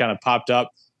Castles had kind of popped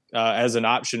up as an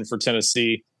option for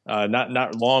Tennessee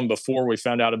not long before we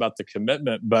found out about the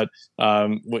commitment. But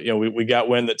we got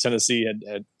wind that Tennessee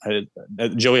had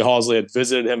Joey Halzle had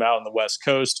visited him out on the West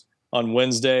Coast on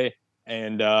Wednesday,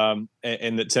 and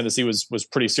that Tennessee was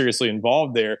pretty seriously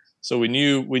involved there. So we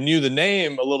knew the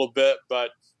name a little bit,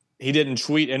 but he didn't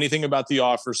tweet anything about the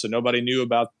offer, so nobody knew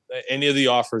about any of the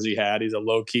offers he had. He's a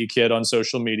low-key kid on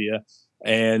social media,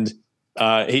 and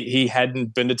he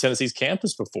hadn't been to Tennessee's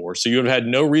campus before. So you would have had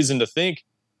no reason to think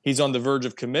he's on the verge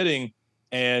of committing.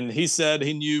 And he said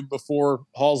he knew before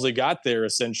Halzle got there,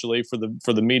 essentially, for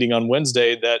the meeting on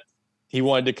Wednesday, that he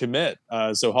wanted to commit.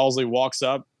 So Halzle walks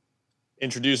up,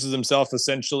 introduces himself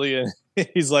essentially, and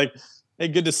he's like, "Hey,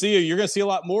 good to see you. You're going to see a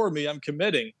lot more of me. I'm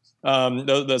committing."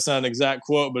 That's not an exact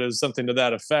quote, but it was something to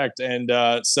that effect. And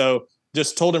so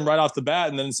just told him right off the bat,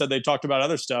 and then said they talked about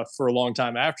other stuff for a long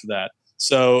time after that.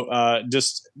 So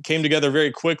just came together very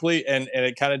quickly, and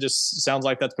it kind of just sounds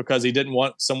like that's because he didn't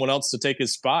want someone else to take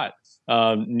his spot.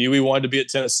 Knew he wanted to be at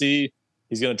Tennessee.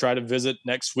 He's going to try to visit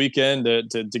next weekend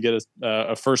to get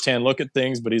a firsthand look at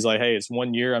things. But he's like, hey, it's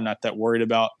 1 year. I'm not that worried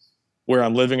about where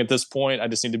I'm living at this point. I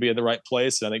just need to be at the right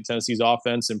place. And I think Tennessee's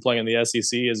offense and playing in the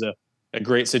SEC is a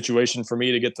great situation for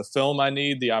me to get the film I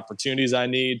need, the opportunities I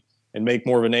need, and make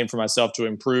more of a name for myself to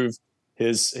improve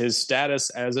his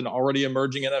status as an already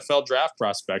emerging NFL draft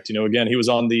prospect. Again, he was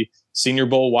on the Senior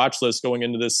Bowl watch list going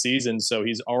into this season, so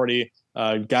he's already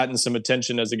gotten some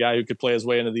attention as a guy who could play his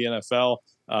way into the NFL.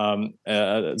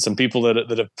 Some people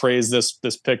that have praised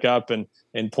this pickup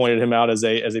and pointed him out as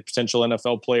a potential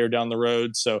NFL player down the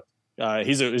road. So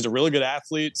he's a really good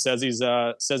athlete. Says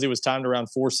he was timed around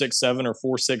 4.67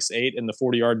 or 4.68 in the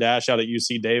 40-yard dash out at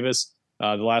UC Davis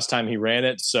the last time he ran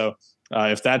it. So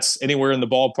if that's anywhere in the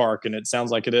ballpark, and it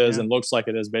sounds like it is, and looks like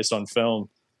it is based on film,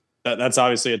 that's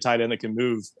obviously a tight end that can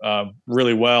move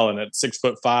really well. And at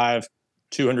 6'5",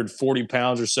 240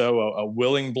 pounds or so, a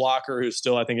willing blocker who's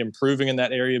still, I think, improving in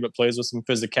that area, but plays with some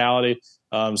physicality.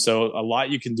 So a lot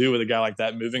you can do with a guy like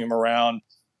that, moving him around,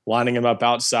 lining him up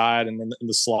outside and in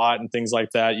the slot and things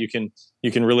like that. You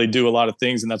can really do a lot of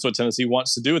things, and that's what Tennessee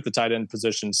wants to do at the tight end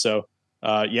position. So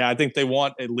I think they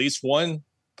want at least one,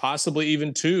 possibly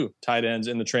even two tight ends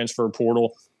in the transfer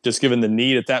portal, just given the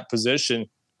need at that position.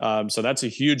 So that's a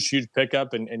huge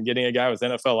pickup, and getting a guy with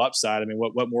NFL upside. I mean,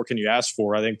 what more can you ask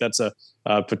for? I think that's a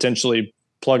potentially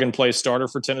plug and play starter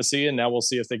for Tennessee. And now we'll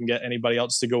see if they can get anybody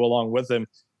else to go along with him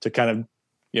to kind of,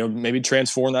 maybe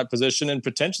transform that position and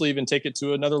potentially even take it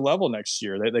to another level next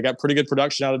year. They got pretty good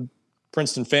production out of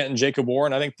Princeton Fenton, Jacob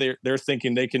Warren. I think they're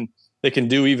thinking they can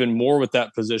do even more with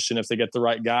that position if they get the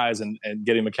right guys, and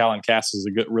getting McCallan Castles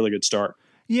is really good start.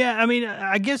 Yeah, I mean,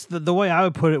 I guess the way I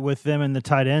would put it with them and the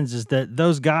tight ends is that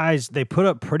those guys, they put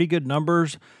up pretty good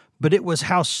numbers, but it was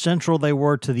how central they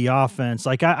were to the offense.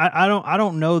 Like I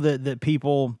don't know that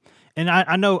people, and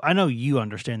I know you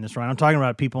understand this, right? I'm talking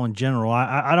about people in general.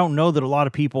 I don't know that a lot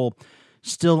of people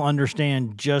still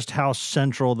understand just how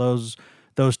central those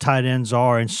those tight ends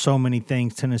are in so many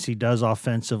things Tennessee does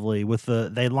offensively.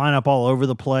 They line up all over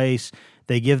the place.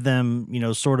 They give them,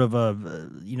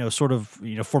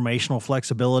 formational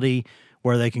flexibility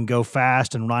where they can go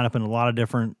fast and line up in a lot of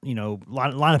different,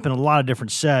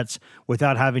 sets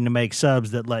without having to make subs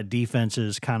that let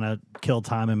defenses kind of kill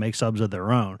time and make subs of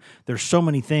their own. There's so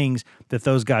many things that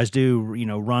those guys do,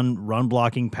 run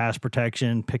blocking, pass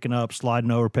protection, picking up,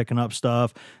 sliding over, picking up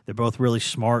stuff. They're both really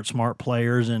smart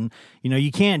players. And,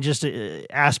 you can't just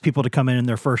ask people to come in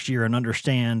their first year and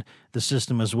understand the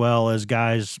system as well as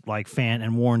guys like Fant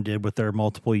and Warren did with their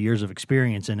multiple years of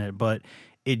experience in it. But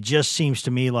it just seems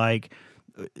to me like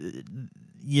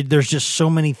there's just so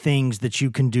many things that you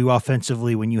can do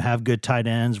offensively when you have good tight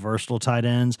ends, versatile tight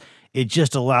ends. It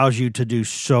just allows you to do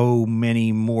so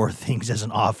many more things as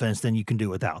an offense than you can do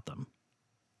without them.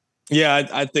 Yeah,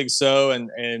 I think so,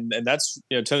 and that's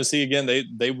Tennessee again.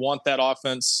 They want that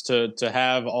offense to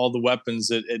have all the weapons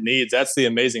it needs. That's the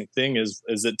amazing thing is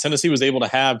that Tennessee was able to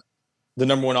have the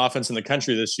number one offense in the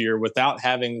country this year without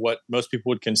having what most people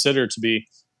would consider to be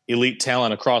elite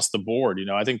talent across the board.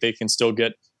 I think they can still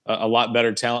get a lot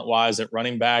better talent-wise at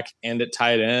running back and at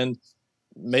tight end,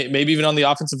 maybe even on the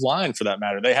offensive line for that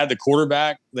matter. They had the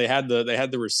quarterback, they had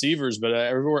the receivers, but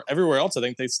everywhere else, I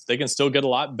think they can still get a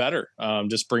lot better.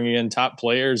 Just bringing in top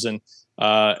players and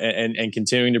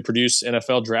continuing to produce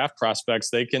NFL draft prospects,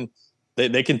 they can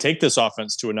take this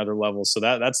offense to another level. So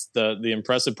that's the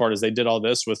impressive part is they did all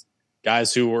this with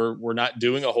guys who were not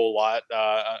doing a whole lot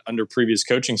under previous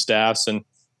coaching staffs and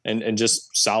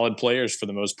just solid players for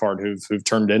the most part who've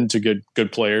turned into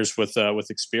good players with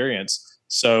experience.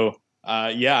 So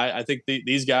I think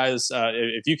these guys,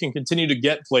 if you can continue to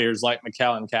get players like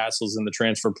McCallan Castles in the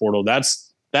transfer portal,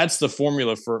 that's the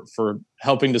formula for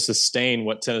helping to sustain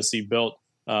what Tennessee built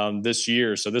this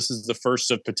year. So this is the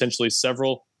first of potentially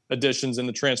several additions in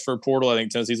the transfer portal. I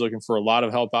think Tennessee's looking for a lot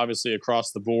of help, obviously,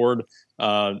 across the board.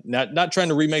 Not trying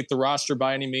to remake the roster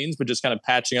by any means, but just kind of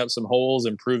patching up some holes,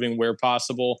 improving where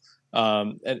possible,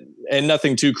 and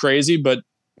nothing too crazy, but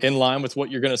in line with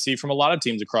what you're going to see from a lot of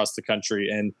teams across the country.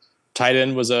 And tight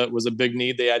end was a big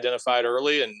need they identified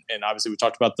early, and obviously we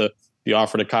talked about the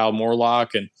offer to Kyle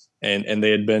Morlock, and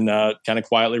they had been kind of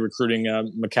quietly recruiting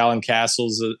McCallan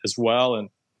Castles as well,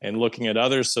 and looking at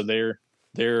others. So they're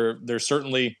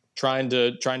certainly trying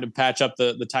to patch up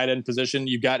the tight end position.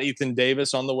 You got Ethan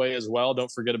Davis on the way as well. Don't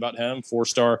forget about him,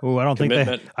 4-star. Oh, I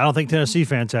don't think Tennessee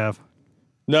fans have.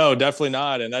 No, definitely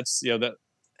not. And that's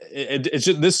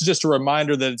this is just a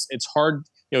reminder that it's hard.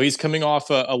 He's coming off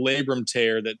a labrum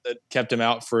tear that kept him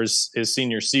out for his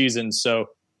senior season. So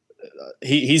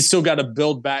he's still got to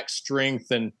build back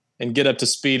strength and get up to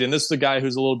speed. And this is a guy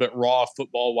who's a little bit raw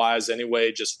football wise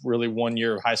anyway, just really 1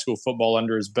 year of high school football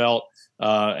under his belt,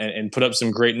 and put up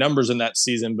some great numbers in that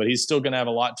season, but he's still going to have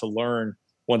a lot to learn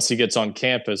once he gets on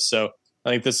campus. So I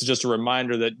think this is just a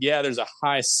reminder that, there's a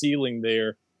high ceiling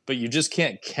there, but you just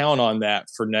can't count on that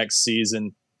for next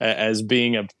season as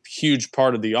being a huge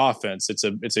part of the offense.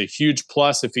 It's a huge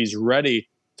plus if he's ready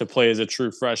to play as a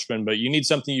true freshman, but you need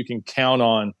something you can count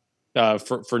on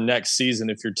for next season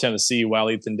if you're Tennessee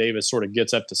while Ethan Davis sort of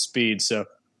gets up to speed. So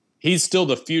he's still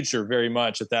the future very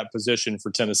much at that position for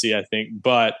Tennessee, I think.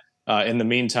 But in the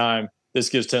meantime, this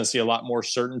gives Tennessee a lot more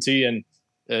certainty. And,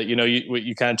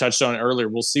 you kind of touched on it earlier.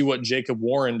 We'll see what Jacob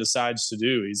Warren decides to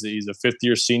do. He's a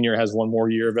fifth-year senior, has one more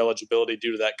year of eligibility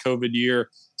due to that COVID year.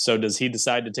 So does he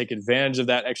decide to take advantage of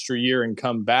that extra year and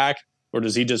come back, or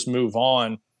does he just move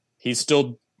on? He's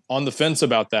still on the fence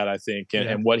about that, I think.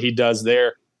 And what he does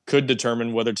there could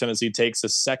determine whether Tennessee takes a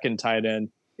second tight end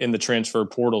in the transfer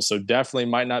portal. So definitely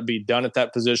might not be done at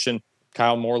that position.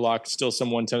 Kyle Morlock, still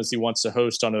someone Tennessee wants to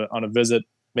host on a visit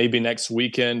maybe next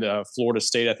weekend. Florida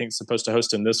State, I think, is supposed to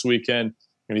host him this weekend.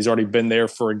 And he's already been there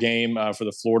for a game, for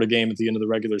the Florida game at the end of the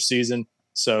regular season.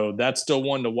 So that's still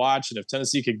one to watch. And if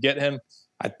Tennessee could get him,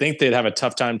 I think they'd have a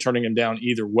tough time turning him down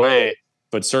either way.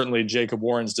 But certainly Jacob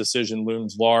Warren's decision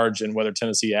looms large, and whether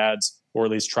Tennessee adds or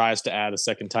at least tries to add a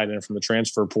second tight end from the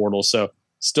transfer portal. So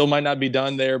still might not be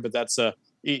done there, but that's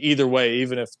either way,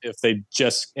 even if they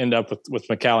just end up with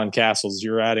McCallan Castles,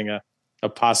 you're adding a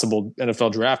possible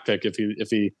NFL draft pick if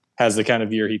he has the kind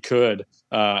of year he could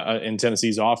in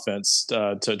Tennessee's offense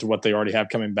to what they already have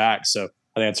coming back. So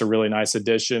I think it's a really nice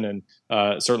addition,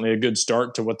 and certainly a good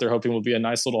start to what they're hoping will be a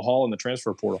nice little haul in the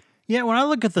transfer portal. Yeah, when I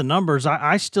look at the numbers,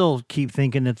 I still keep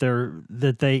thinking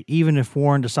that they even if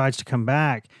Warren decides to come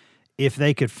back, if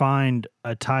they could find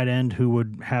a tight end who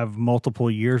would have multiple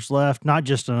years left, not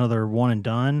just another one and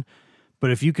done,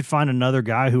 but if you could find another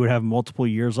guy who would have multiple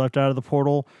years left out of the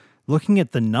portal, looking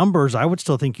at the numbers, I would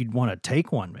still think you'd want to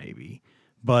take one maybe.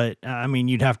 But I mean,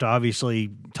 you'd have to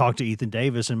obviously talk to Ethan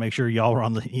Davis and make sure y'all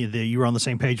were you were on the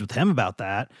same page with him about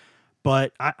that.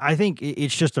 But I think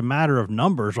it's just a matter of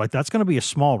numbers. Like, that's going to be a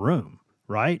small room,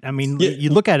 right? I mean, you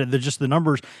look at it, they're just the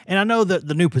numbers. And I know that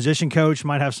the new position coach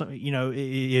might have some,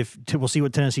 we'll see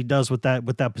what Tennessee does with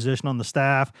that position on the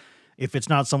staff. If it's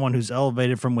not someone who's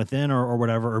elevated from within or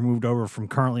whatever, or moved over from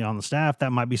currently on the staff,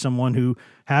 that might be someone who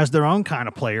has their own kind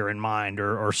of player in mind,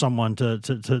 or someone to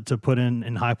put in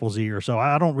Heupel's ear. So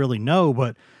I don't really know,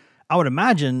 but I would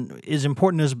imagine, as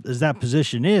important as that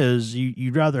position is,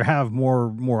 you'd rather have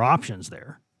more options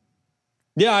there.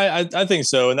 Yeah, I think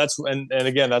so, and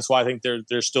again, that's why I think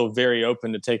they're still very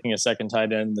open to taking a second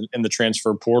tight end in the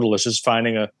transfer portal. It's just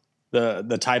finding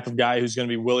the type of guy who's going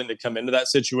to be willing to come into that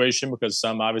situation, because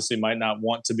some obviously might not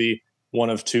want to be one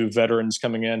of two veterans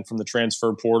coming in from the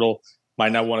transfer portal,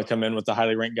 might not want to come in with a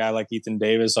highly ranked guy like Ethan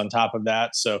Davis on top of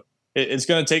that. So it's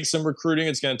going to take some recruiting.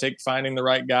 It's going to take finding the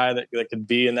right guy that could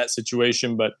be in that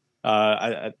situation. But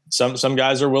some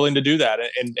guys are willing to do that.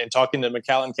 And talking to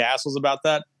McCallan Castles about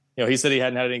that, he said he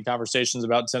hadn't had any conversations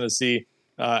about Tennessee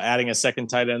adding a second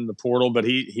tight end in the portal, but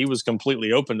he was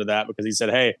completely open to that, because he said,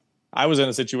 hey, I was in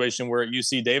a situation where at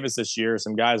UC Davis this year,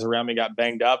 some guys around me got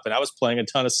banged up, and I was playing a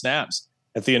ton of snaps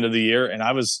at the end of the year, and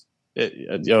I was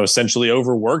essentially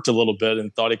overworked a little bit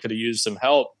and thought he could have used some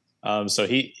help. So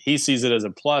he sees it as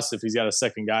a plus if he's got a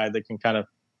second guy that can kind of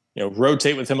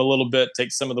rotate with him a little bit,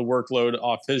 take some of the workload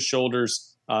off his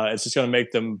shoulders. It's just going to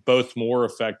make them both more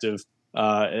effective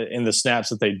in the snaps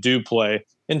that they do play.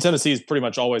 And Tennessee's pretty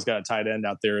much always got a tight end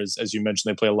out there, as you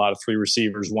mentioned. They play a lot of three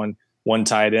receivers, one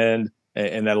tight end,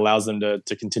 and that allows them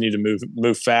to continue to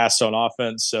move fast on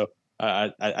offense. So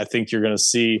I think you're going to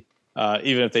see,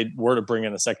 even if they were to bring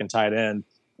in a second tight end,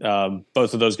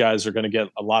 both of those guys are going to get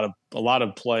a lot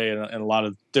of play in a lot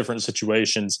of different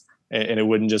situations, and it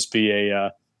wouldn't just be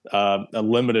a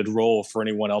limited role for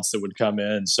anyone else that would come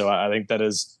in. So I think that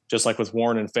is just like with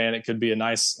Warren and Fan, it could be a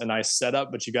nice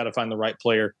setup, but you got to find the right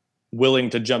player willing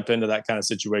to jump into that kind of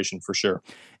situation for sure.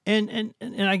 And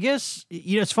I guess,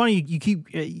 it's funny. You keep,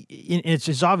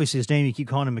 it's obviously his name. You keep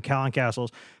calling him McCallan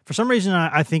Castles. For some reason,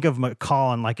 I think of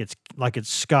McCallan like it's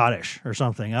Scottish or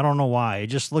something. I don't know why. It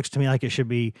just looks to me like it should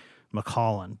be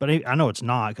McCallan, but I know it's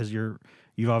not, because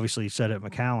you've obviously said it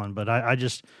McCallan, but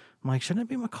I'm like, shouldn't it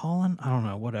be McCallan? I don't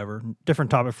know, whatever.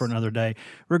 Different topic for another day.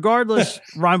 Regardless,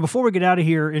 Ryan, before we get out of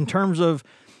here, in terms of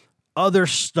other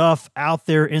stuff out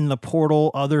there in the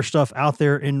portal, other stuff out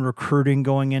there in recruiting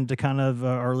going into kind of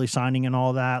early signing and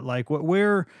all that, like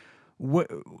where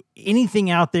anything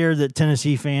out there that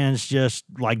Tennessee fans just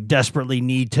like desperately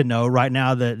need to know right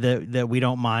now that we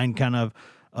don't mind kind of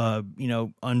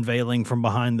unveiling from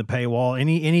behind the paywall?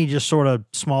 Any just sort of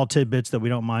small tidbits that we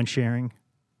don't mind sharing?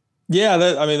 Yeah,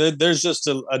 there's just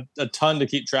a ton to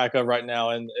keep track of right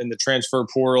now in the transfer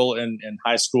portal and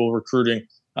high school recruiting.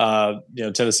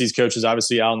 Tennessee's coach is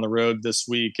obviously out on the road this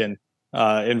week and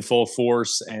in full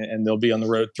force, and they'll be on the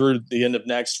road through the end of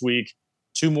next week.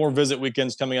 2 more visit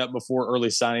weekends coming up before early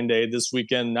signing day. This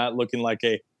weekend not looking like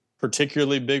a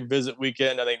particularly big visit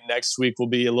weekend. I think next week will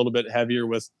be a little bit heavier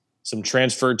with some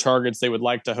transfer targets they would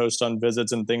like to host on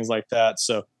visits and things like that.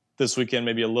 So this weekend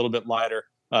maybe a little bit lighter.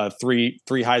 Three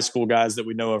high school guys that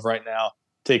we know of right now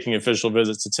taking official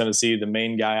visits to Tennessee. The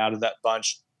main guy out of that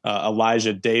bunch,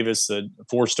 Elijah Davis, the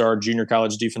 4-star junior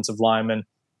college defensive lineman,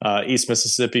 East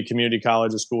Mississippi Community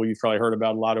College, a school you've probably heard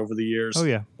about a lot over the years. Oh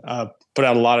yeah, put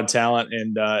out a lot of talent,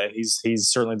 and he's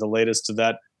certainly the latest to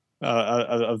that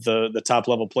of the top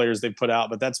level players they put out.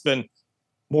 But that's been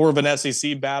more of an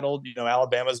SEC battle.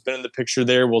 Alabama's been in the picture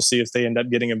there. We'll see if they end up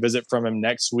getting a visit from him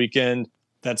next weekend.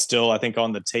 That's still, I think,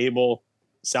 on the table.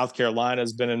 South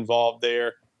Carolina's been involved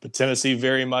there, but Tennessee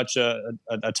very much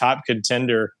a top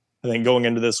contender. I think going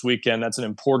into this weekend, that's an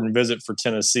important visit for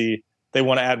Tennessee. They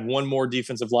want to add one more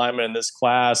defensive lineman in this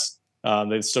class.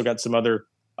 They've still got some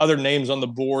other names on the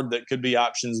board that could be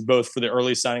options both for the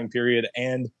early signing period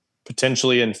and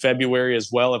potentially in February as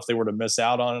well, if they were to miss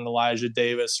out on an Elijah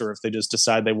Davis, or if they just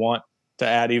decide they want to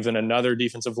add even another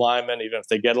defensive lineman, even if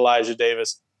they get Elijah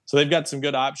Davis. So they've got some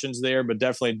good options there, but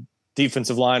definitely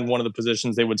defensive line, one of the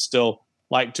positions they would still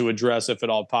like to address if at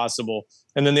all possible.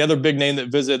 And then the other big name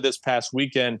that visited this past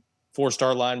weekend,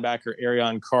 4-star linebacker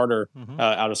Arion Carter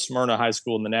out of Smyrna High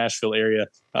School in the Nashville area.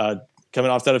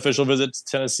 Coming off that official visit to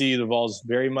Tennessee, the ball's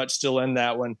very much still in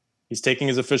that one. He's taking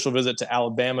his official visit to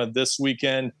Alabama this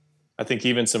weekend. I think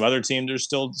even some other teams are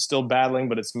still battling,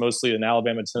 but it's mostly an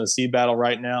Alabama-Tennessee battle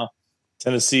right now.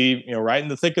 Tennessee, right in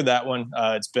the thick of that one.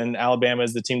 It's been Alabama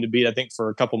as the team to beat, I think, for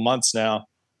a couple months now,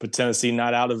 but Tennessee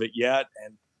not out of it yet.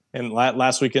 And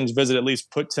last weekend's visit at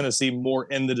least put Tennessee more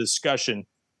in the discussion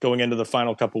going into the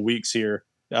final couple weeks here,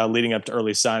 leading up to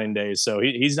early signing day. So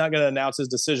he's not going to announce his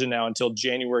decision now until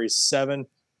January 7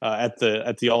 at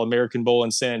the All-American Bowl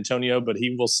in San Antonio, but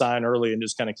he will sign early and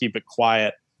just kind of keep it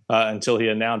quiet until he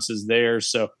announces there.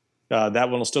 So that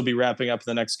one will still be wrapping up in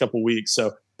the next couple weeks.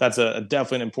 So that's a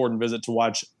definitely an important visit to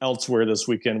watch elsewhere this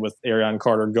weekend, with Arion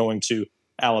Carter going to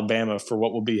Alabama for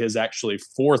what will be his actually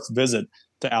 4th visit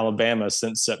to Alabama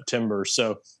since September.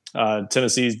 So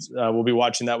Tennessee will be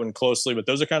watching that one closely, but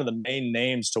those are kind of the main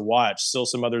names to watch. Still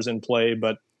some others in play,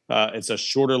 but it's a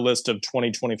shorter list of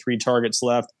 2023 targets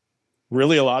left.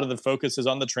 Really, a lot of the focus is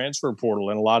on the transfer portal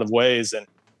in a lot of ways, and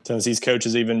Tennessee's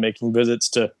coaches even making visits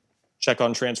to check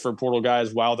on transfer portal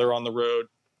guys while they're on the road.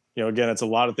 Again, it's a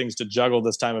lot of things to juggle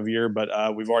this time of year,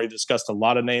 but we've already discussed a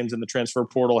lot of names in the transfer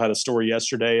portal. Had a story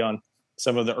yesterday on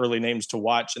some of the early names to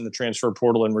watch in the transfer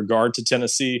portal in regard to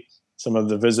Tennessee. Some of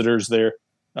the visitors there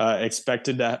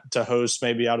expected to host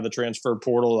maybe out of the transfer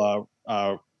portal.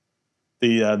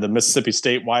 The Mississippi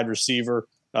State wide receiver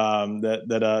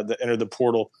that entered the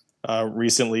portal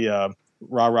recently,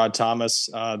 Ra Thomas,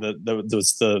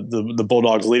 the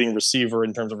Bulldogs' leading receiver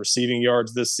in terms of receiving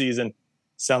yards this season.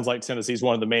 Sounds like Tennessee's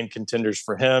one of the main contenders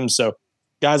for him. So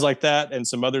guys like that and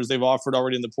some others they've offered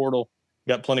already in the portal.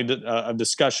 Got plenty of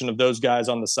discussion of those guys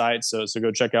on the site. So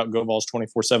go check out GoVols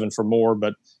 24/7 for more.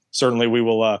 But certainly we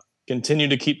will continue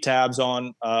to keep tabs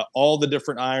on all the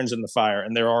different irons in the fire.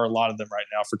 And there are a lot of them right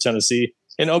now for Tennessee.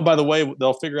 And, oh, by the way,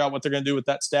 they'll figure out what they're going to do with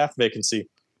that staff vacancy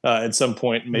at some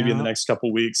point, maybe in the next couple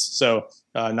of weeks. So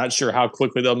not sure how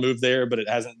quickly they'll move there, but it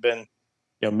hasn't been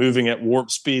moving at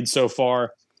warp speed so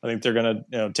far. I think they're going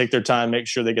to take their time, make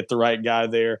sure they get the right guy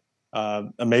there.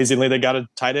 Amazingly, they got a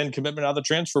tight end commitment out of the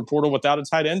transfer portal without a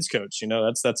tight ends coach.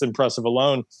 That's impressive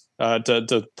alone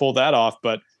to pull that off.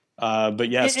 But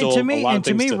yeah, still a lot of things.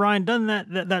 To me, Ryan,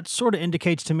 doesn't that sort of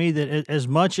indicates to me that as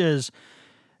much as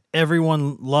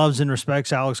everyone loves and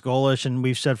respects Alex Golesh, and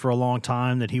we've said for a long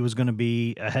time that he was going to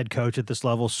be a head coach at this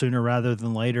level sooner rather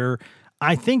than later,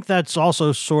 I think that's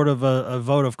also sort of a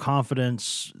vote of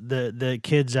confidence that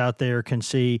kids out there can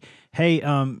see, hey,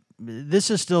 this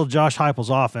is still Josh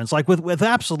Heupel's offense. Like with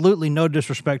absolutely no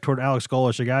disrespect toward Alex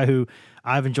Golesh, a guy who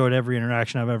I've enjoyed every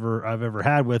interaction I've ever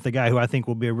had with, a guy who I think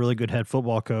will be a really good head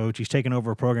football coach. He's taken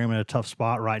over a program in a tough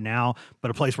spot right now, but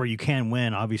a place where you can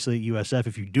win, obviously at USF,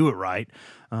 if you do it right.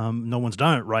 No one's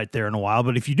done it right there in a while,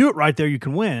 but if you do it right there, you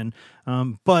can win.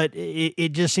 But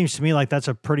it just seems to me like that's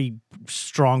a pretty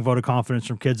strong vote of confidence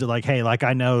from kids that like, hey, like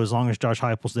I know as long as Josh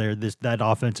Heupel's there, that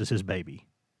offense is his baby.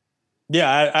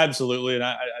 Yeah, absolutely, and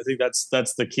I think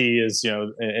that's the key. Is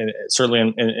and certainly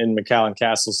in McCall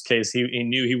Castle's case, he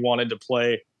knew he wanted to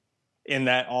play in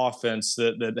that offense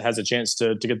that has a chance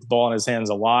to get the ball in his hands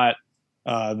a lot.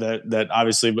 That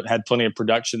obviously had plenty of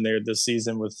production there this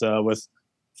season with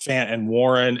Fant and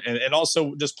Warren, and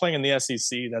also just playing in the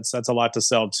SEC. That's a lot to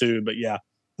sell too. But yeah,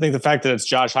 I think the fact that it's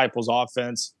Josh Heupel's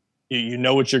offense, you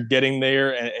know what you're getting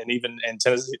there, and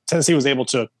Tennessee was able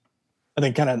to, I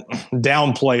think, kind of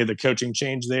downplay the coaching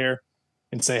change there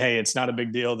and say, hey, it's not a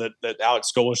big deal that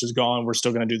Alex Golesh is gone. We're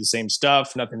still going to do the same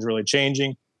stuff. Nothing's really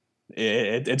changing.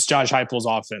 It's Josh Heupel's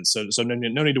offense. So no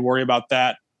need to worry about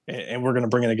that. And we're going to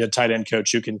bring in a good tight end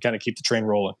coach who can kind of keep the train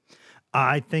rolling.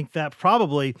 I think that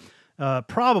probably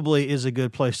is a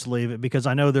good place to leave it, because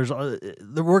I know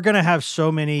we're going to have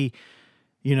so many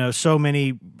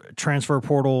transfer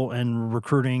portal and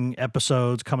recruiting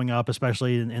episodes coming up,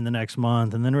 especially in the next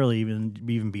month, and then really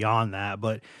even beyond that.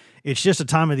 But it's just a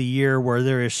time of the year where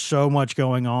there is so much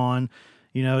going on.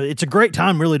 It's a great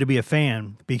time really to be a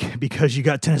fan because you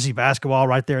got Tennessee basketball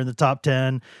right there in the top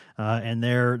 10, and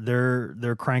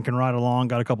they're cranking right along.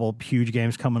 Got a couple of huge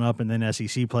games coming up, and then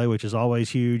SEC play, which is always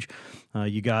huge.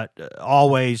 You got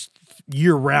always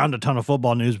year-round a ton of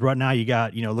football news, but right now you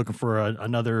got looking for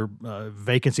another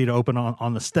vacancy to open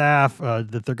on the staff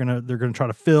that they're gonna try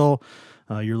to fill.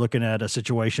 You're looking at a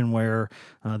situation where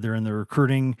they're in the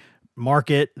recruiting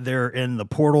market, they're in the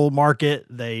portal market,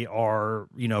 they are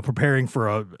preparing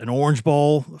for an Orange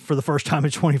Bowl for the first time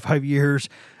in 25 years.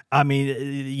 I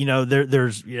mean,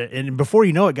 there's and before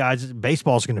you know it, guys,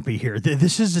 baseball's going to be here.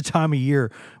 This is the time of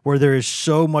year where there is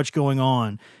so much going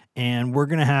on. And we're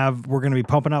going to be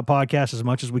pumping out podcasts as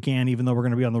much as we can, even though we're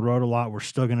going to be on the road a lot. We're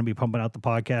still going to be pumping out the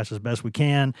podcast as best we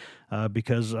can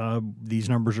because these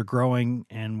numbers are growing,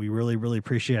 and we really, really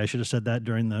appreciate it. I should have said that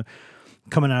during the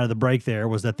coming out of the break there,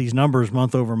 was that these numbers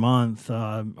month over month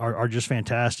are just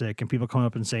fantastic, and people coming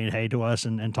up and saying hey to us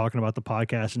and talking about the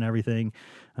podcast and everything,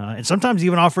 and sometimes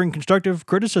even offering constructive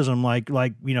criticism like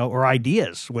or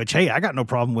ideas, which, hey, I got no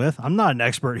problem with. I'm not an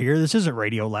expert here. This isn't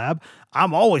Radio Lab.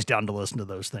 I'm always down to listen to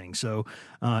those things. So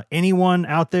anyone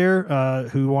out there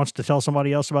who wants to tell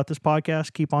somebody else about this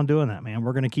podcast, keep on doing that, man.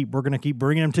 We're gonna keep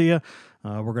bringing them to you.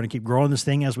 We're gonna keep growing this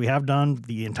thing as we have done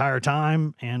the entire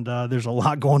time, and there's a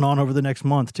lot going on over the next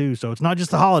month too. So it's not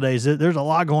just the holidays. There's a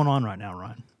lot going on right now,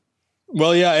 Ryan.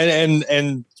 Well, yeah,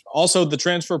 and also the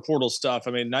transfer portal stuff.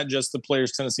 I mean, not just the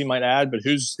players Tennessee might add, but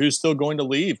who's still going to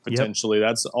leave potentially. Yep.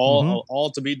 That's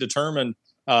all to be determined,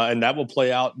 and that will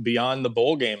play out beyond the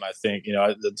bowl game. I think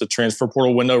the transfer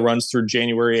portal window runs through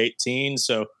January 18,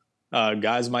 so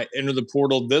guys might enter the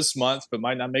portal this month, but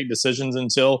might not make decisions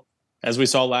until, as we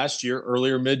saw last year,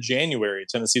 earlier mid-January.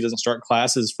 Tennessee doesn't start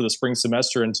classes for the spring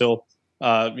semester until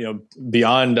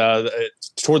beyond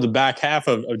toward the back half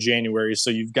of January. So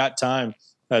you've got time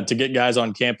to get guys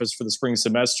on campus for the spring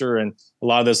semester. And a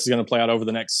lot of this is going to play out over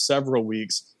the next several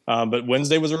weeks. But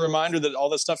Wednesday was a reminder that all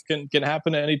this stuff can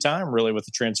happen at any time, really, with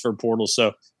the transfer portal.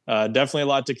 So definitely a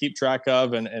lot to keep track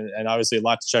of, and obviously a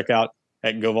lot to check out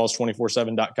at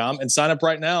GoVols247.com. And sign up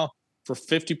right now for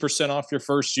 50% off your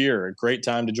first year. A great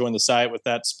time to join the site with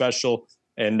that special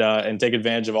and take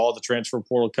advantage of all the transfer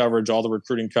portal coverage, all the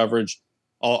recruiting coverage,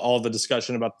 all the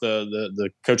discussion about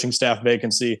the coaching staff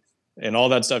vacancy, and all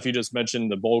that stuff you just mentioned,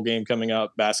 the bowl game coming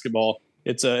up, basketball.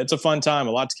 It's a fun time,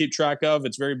 a lot to keep track of.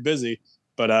 It's very busy,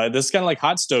 but this is kind of like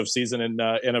hot stove season in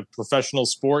a professional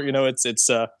sport.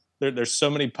 There's so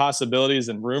many possibilities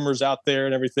and rumors out there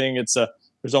and everything.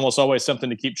 There's almost always something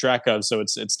to keep track of, so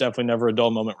it's definitely never a dull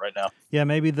moment right now. Yeah,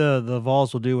 maybe the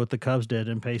Vols will do what the Cubs did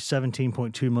and pay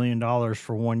 $17.2 million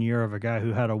for 1 year of a guy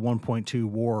who had a 1.2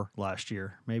 WAR last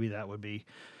year. Maybe that would be.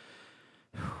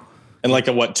 And like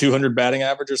a 200 batting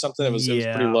average or something? It was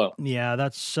pretty low. Yeah,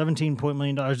 that's $17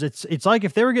 million. It's like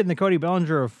if they were getting the Cody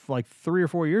Bellinger of like 3 or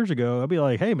 4 years ago, I'd be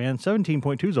like, hey man,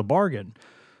 17.2 is a bargain.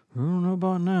 I don't know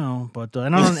about now, but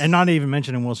and not even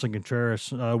mentioning Wilson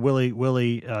Contreras.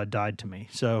 Willie died to me,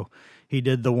 so he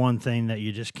did the one thing that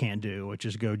you just can't do, which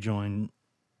is go join,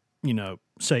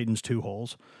 Satan's two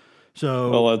holes.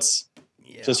 So well, let's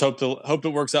just hope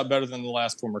it works out better than the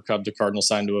last former Cub to Cardinal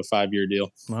signed to a 5-year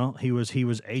deal. Well, he was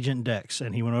Agent Dex,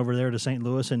 and he went over there to St.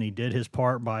 Louis, and he did his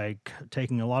part by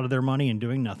taking a lot of their money and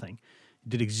doing nothing. He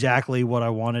did exactly what I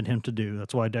wanted him to do.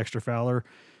 That's why Dexter Fowler,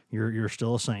 you're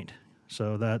still a Saint.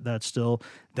 So that still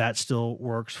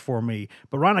works for me.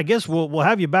 But Ron, I guess we'll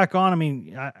have you back on. I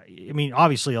mean,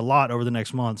 obviously a lot over the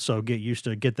next month. So get used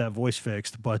to get that voice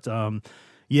fixed. But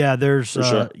there's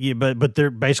sure. but there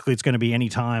basically it's going to be any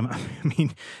time. I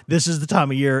mean, this is the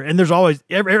time of year, and there's always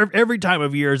every time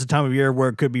of year is a time of year where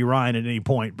it could be Ryan at any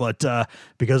point. But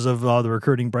because of the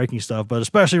recruiting breaking stuff, but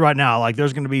especially right now, like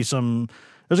there's going to be some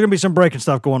breaking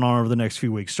stuff going on over the next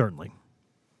few weeks, certainly.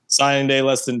 Signing day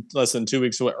less than 2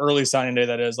 weeks away. Early signing day,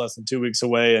 that is, less than 2 weeks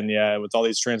away. And yeah, with all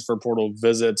these transfer portal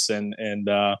visits and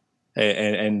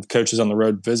coaches on the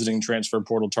road visiting transfer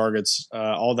portal targets,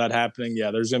 all that happening,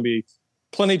 yeah, there's going to be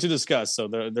plenty to discuss. So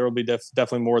there will be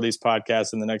definitely more of these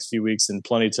podcasts in the next few weeks and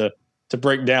plenty to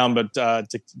break down. But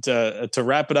to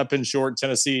wrap it up in short,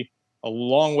 Tennessee a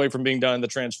long way from being done in the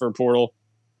transfer portal.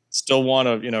 Still want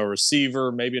a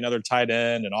receiver, maybe another tight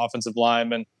end, an offensive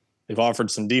lineman. They've offered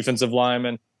some defensive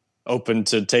linemen. Open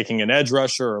to taking an edge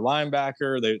rusher or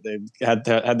linebacker. They've had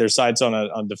their sights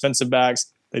on defensive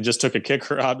backs. They just took a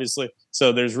kicker, obviously.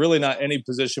 So there's really not any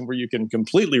position where you can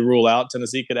completely rule out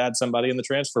Tennessee could add somebody in the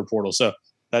transfer portal. So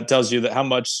that tells you that how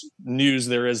much news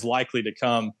there is likely to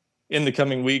come in the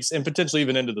coming weeks and potentially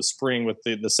even into the spring with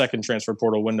the second transfer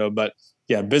portal window. But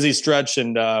yeah, busy stretch,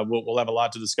 and we'll have a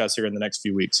lot to discuss here in the next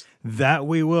few weeks. That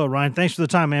we will. Ryan, thanks for the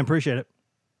time, man. Appreciate it.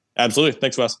 Absolutely.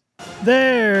 Thanks, Wes.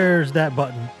 There's that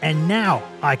button. And now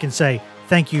I can say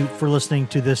thank you for listening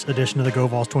to this edition of the Go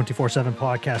Vols 24/7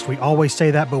 podcast. We always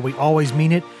say that, but we always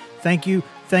mean it. Thank you.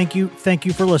 Thank you. Thank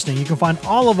you for listening. You can find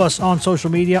all of us on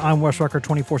social media. I'm Wes Rucker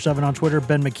 24/7 on Twitter.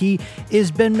 Ben McKee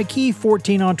is Ben McKee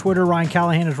 14 on Twitter. Ryan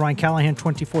Callahan is Ryan Callahan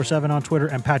 24/7 on Twitter.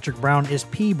 And Patrick Brown is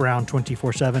P Brown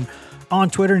 24/7 on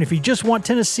Twitter. And if you just want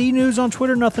Tennessee news on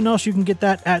Twitter, nothing else, you can get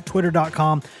that at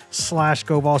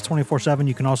twitter.com/GoVols247.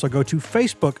 You can also go to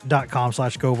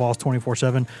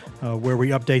facebook.com/GoVols247, where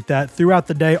we update that throughout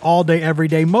the day, all day, every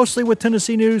day, mostly with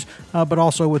Tennessee news, but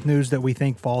also with news that we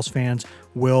think Vols fans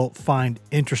will find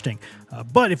interesting.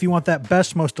 But if you want that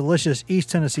best, most delicious East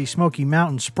Tennessee Smoky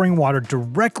Mountain spring water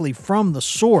directly from the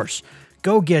source,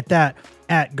 Go get that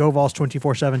at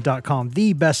GoVols247.com,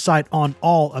 the best site on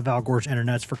all of Al Gore's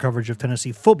internets for coverage of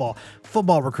Tennessee football,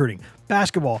 football recruiting,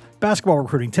 basketball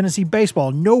recruiting, Tennessee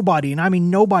baseball. Nobody, and I mean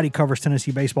nobody, covers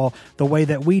Tennessee baseball the way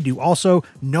that we do. Also,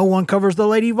 no one covers the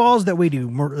Lady Vols that we do.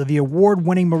 The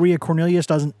award-winning Maria Cornelius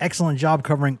does an excellent job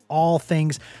covering all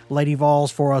things Lady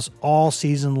Vols for us all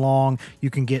season long. You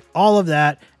can get all of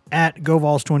that at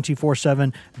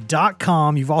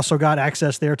GoVols247.com. You've also got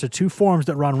access there to 2 forums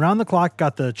that run around the clock.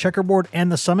 Got the Checkerboard and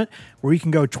the Summit, where you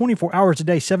can go 24 hours a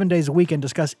day, 7 days a week, and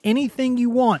discuss anything you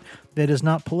want that is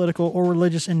not political or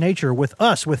religious in nature with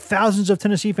us, with thousands of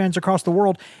Tennessee fans across the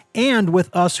world, and with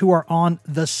us who are on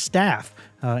the staff.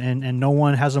 And no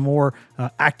one has a more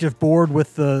active board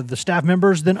with the staff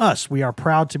members than us. We are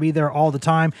proud to be there all the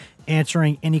time,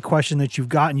 answering any question that you've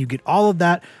got, and you get all of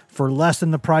that for less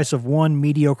than the price of one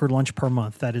mediocre lunch per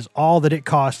month. That is all that it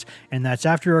costs, and that's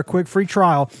after a quick free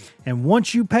trial. And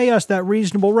once you pay us that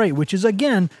reasonable rate, which is,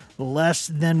 again, less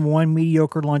than one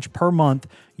mediocre lunch per month,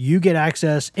 you get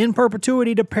access in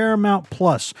perpetuity to Paramount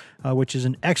Plus, which is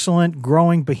an excellent,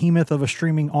 growing behemoth of a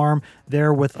streaming arm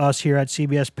there with us here at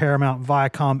CBS, Paramount,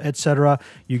 Viacom, etc.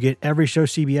 You get every show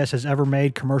CBS has ever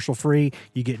made commercial-free.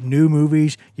 You get new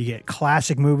movies. You get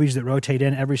classic movies that rotate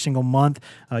in every single month.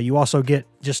 You also get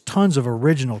just tons of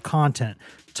original content,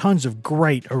 tons of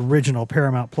great original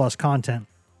Paramount Plus content.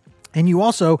 And you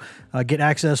also get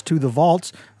access to the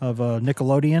vaults of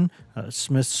Nickelodeon,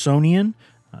 Smithsonian,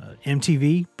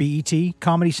 MTV, BET,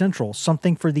 Comedy Central,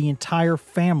 something for the entire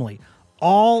family.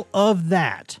 All of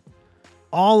that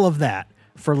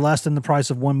for less than the price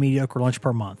of one mediocre lunch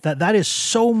per month. That is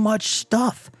so much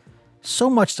stuff. So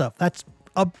much stuff. That's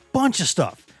a bunch of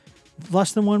stuff.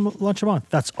 Less than one lunch a month.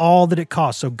 That's all that it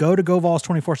costs. So go to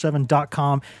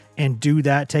GoVols247.com and do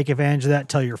that. Take advantage of that.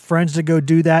 Tell your friends to go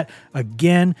do that.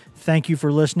 Again, thank you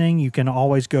for listening. You can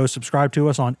always go subscribe to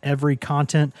us on every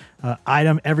content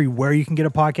item, everywhere you can get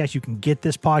a podcast. You can get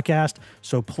this podcast.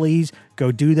 So please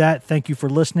go do that. Thank you for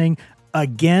listening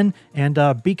again, and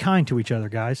be kind to each other,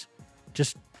 guys.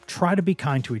 Just try to be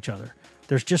kind to each other.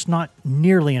 There's just not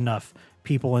nearly enough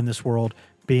people in this world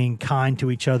being kind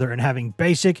to each other and having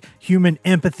basic human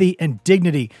empathy and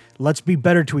dignity. Let's be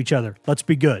better to each other. Let's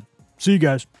be good. See you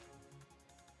guys.